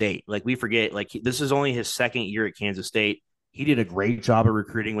Kansas State. Like we forget, like this is only his second year at Kansas State. He did a great job of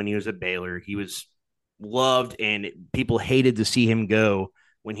recruiting when he was at Baylor. He was loved and people hated to see him go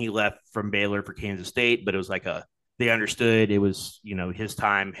when he left from Baylor for Kansas State, but it was like they understood it was, his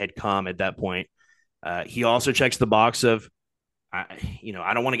time had come at that point. He also checks the box of, I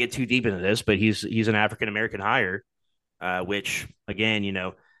don't want to get too deep into this, but he's an African-American hire, which again,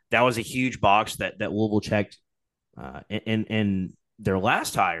 that was a huge box that Louisville checked in their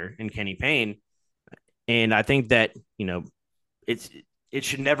last hire in Kenny Payne. And I think that, it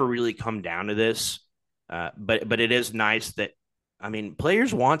should never really come down to this. But it is nice that,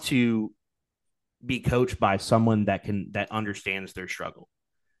 players want to be coached by someone that understands their struggle,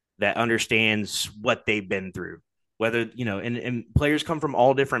 that understands what they've been through, whether, and players come from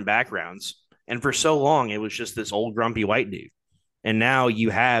all different backgrounds. And for so long, it was just this old grumpy white dude. And now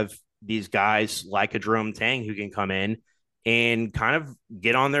you have these guys like a Jerome Tang who can come in and kind of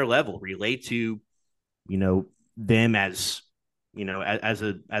get on their level, relate to, them as, as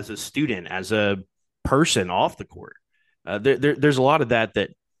a student, as a person off the court. There's a lot of that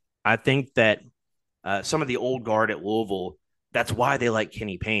I think that some of the old guard at Louisville, that's why they like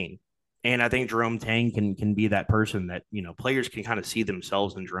Kenny Payne. And I think Jerome Tang can be that person that, players can kind of see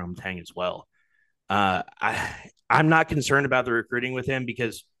themselves in Jerome Tang as well. I'm not concerned about the recruiting with him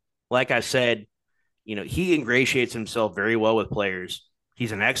because, like I said, he ingratiates himself very well with players.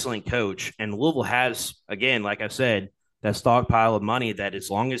 He's an excellent coach. And Louisville has, again, like I said, that stockpile of money that as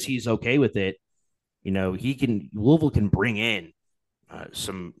long as he's okay with it, Louisville can bring in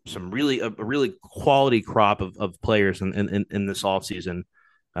some a really quality crop of players in this offseason.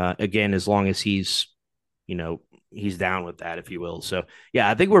 Again, as long as he's down with that, if you will. So yeah,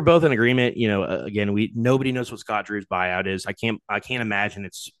 I think we're both in agreement. Again, nobody knows what Scott Drew's buyout is. I can't imagine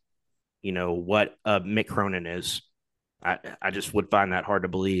it's what Mick Cronin is. I just would find that hard to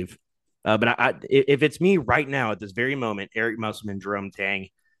believe. But if it's me right now at this very moment, Eric Musselman, Jerome Tang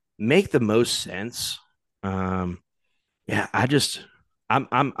make the most sense. Yeah,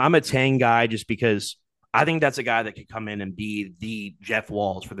 I'm a Tang guy just because I think that's a guy that could come in and be the Jeff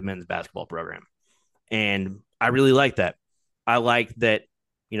Walls for the men's basketball program. And I really like that. I like that,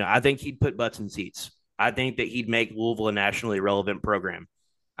 I think he'd put butts in seats. I think that he'd make Louisville a nationally relevant program.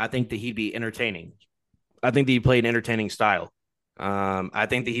 I think that he'd be entertaining. I think that he'd play an entertaining style. I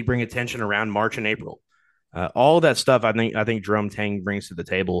think that he'd bring attention around March and April. All of that stuff, I think Jerome Tang brings to the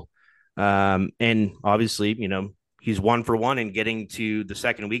table. And obviously, he's 1 for 1 in getting to the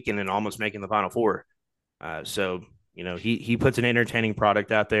second weekend and almost making the Final Four. So, he puts an entertaining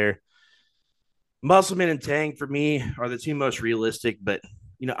product out there. Musselman and Tang for me are the two most realistic, but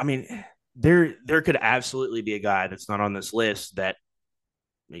there could absolutely be a guy that's not on this list that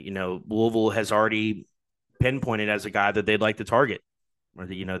Louisville has already pinpointed as a guy that they'd like to target, or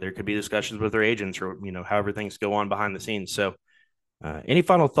there could be discussions with their agents or however things go on behind the scenes. So, any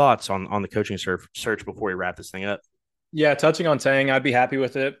final thoughts on the coaching search before we wrap this thing up? Yeah, touching on Tang, I'd be happy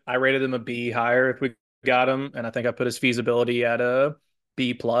with it. I rated him a B higher if we got him, and I think I put his feasibility at a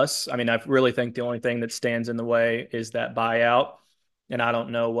B plus. I really think the only thing that stands in the way is that buyout, and I don't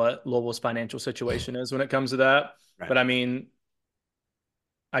know what Louisville's financial situation is when it comes to that. Right. But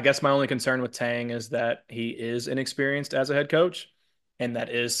I guess my only concern with Tang is that he is inexperienced as a head coach, and that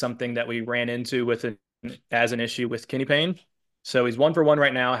is something that we ran into with as an issue with Kenny Payne. So he's 1-for-1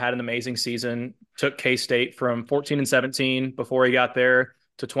 right now, had an amazing season, took K-State from 14-17 before he got there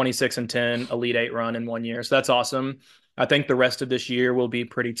to 26-10, Elite Eight run in 1 year. So that's awesome. I think the rest of this year will be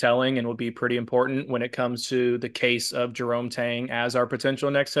pretty telling and will be pretty important when it comes to the case of Jerome Tang as our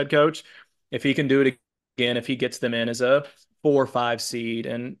potential next head coach. If he can do it again, if he gets them in as a 4 or 5 seed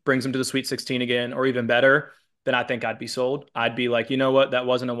and brings them to the Sweet 16 again, or even better, then I think I'd be sold. I'd be like, you know what? That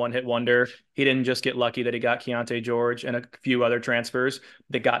wasn't a one-hit wonder. He didn't just get lucky that he got Keontae George and a few other transfers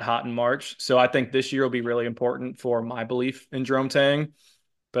that got hot in March. So I think this year will be really important for my belief in Jerome Tang.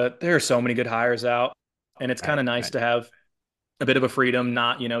 But there are so many good hires out, and it's kind of nice to have a bit of a freedom,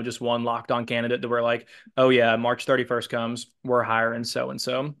 not, just one locked on candidate that we're like, oh yeah, March 31st comes, we're hiring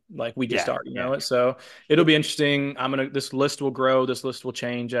so-and-so. Like we just are, know it. So it'll be interesting. This list will grow. This list will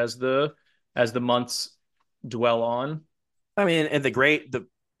change as the months dwell on. I mean, and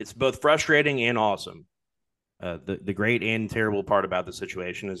it's both frustrating and awesome. The great and terrible part about the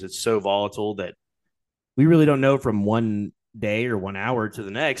situation is it's so volatile that we really don't know from one day or 1 hour to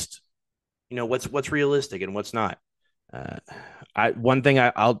the next, what's realistic and what's not. One thing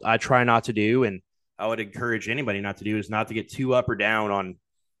I try not to do, and I would encourage anybody not to do, is not to get too up or down on,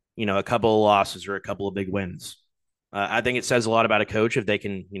 a couple of losses or a couple of big wins. I think it says a lot about a coach if they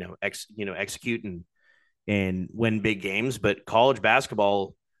can, execute and win big games. But college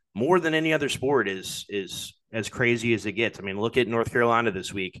basketball, more than any other sport, is as crazy as it gets. I mean, look at North Carolina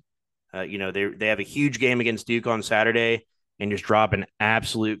this week. They have a huge game against Duke on Saturday and just drop an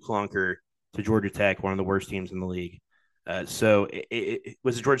absolute clunker to Georgia Tech, one of the worst teams in the league. So it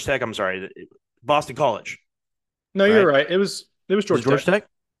was Georgia Tech. I'm sorry, Boston College. No, you're right. It was Georgia Tech.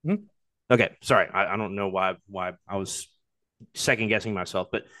 Mm-hmm. Okay, sorry. I don't know why I was second guessing myself,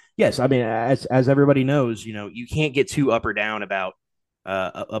 but yes, I mean, as everybody knows, you can't get too up or down about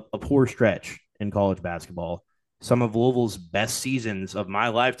a poor stretch in college basketball. Some of Louisville's best seasons of my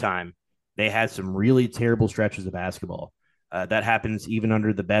lifetime, they had some really terrible stretches of basketball. That happens even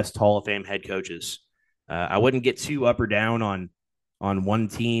under the best Hall of Fame head coaches. I wouldn't get too up or down on one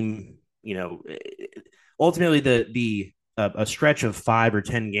team. Ultimately, a stretch of 5 or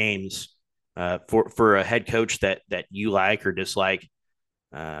 10 games for a head coach that you like or dislike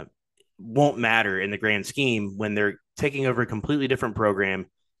won't matter in the grand scheme when they're taking over a completely different program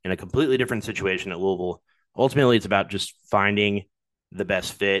in a completely different situation at Louisville. Ultimately, it's about just finding the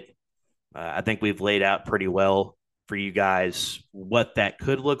best fit. I think we've laid out pretty well for you guys what that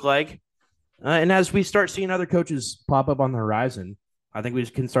could look like. And as we start seeing other coaches pop up on the horizon, I think we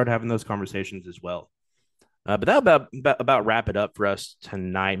can start having those conversations as well. But that about wrap it up for us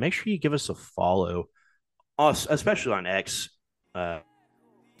tonight. Make sure you give us a follow, especially on X,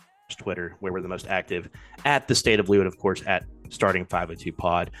 Twitter, where we're the most active, at the State of Louisville, of course, at Starting 502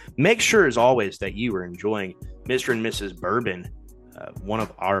 Pod. Make sure, as always, that you are enjoying Mr. and Mrs. Bourbon, one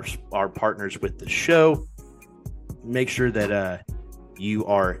of our partners with the show. Make sure that you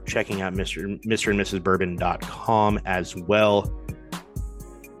are checking out Mr. and Mrs. Bourbon.com as well.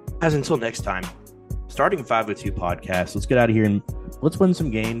 As until next time, Starting 502 Podcast. Let's get out of here and let's win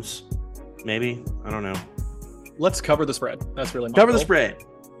some games. Maybe. I don't know. Let's cover the spread. That's really my goal. The spread.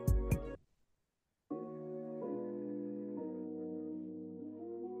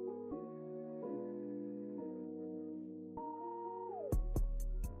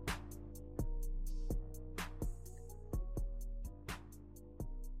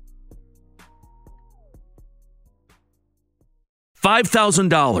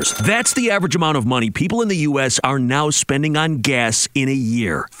 $5,000. That's the average amount of money people in the U.S. are now spending on gas in a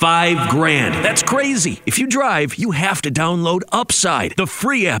year. $5,000. That's crazy. If you drive, you have to download Upside, the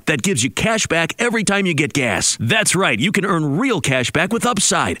free app that gives you cash back every time you get gas. That's right. You can earn real cash back with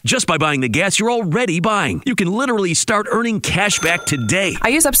Upside just by buying the gas you're already buying. You can literally start earning cash back today. I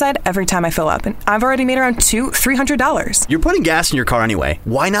use Upside every time I fill up, and I've already made around $200-$300. You're putting gas in your car anyway.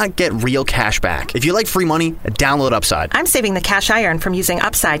 Why not get real cash back? If you like free money, download Upside. I'm saving the cash I earn from using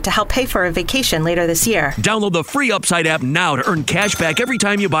Upside to help pay for a vacation later this year. Download the free Upside app now to earn cash back every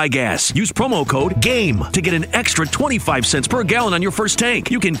time you buy gas. Use promo code GAME to get an extra 25 cents per gallon on your first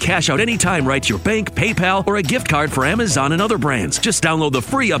tank. You can cash out anytime right to your bank, PayPal, or a gift card for Amazon and other brands. Just download the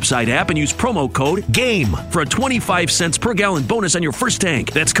free Upside app and use promo code GAME for a 25 cents per gallon bonus on your first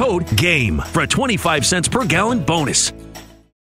tank. That's code GAME for a 25 cents per gallon bonus.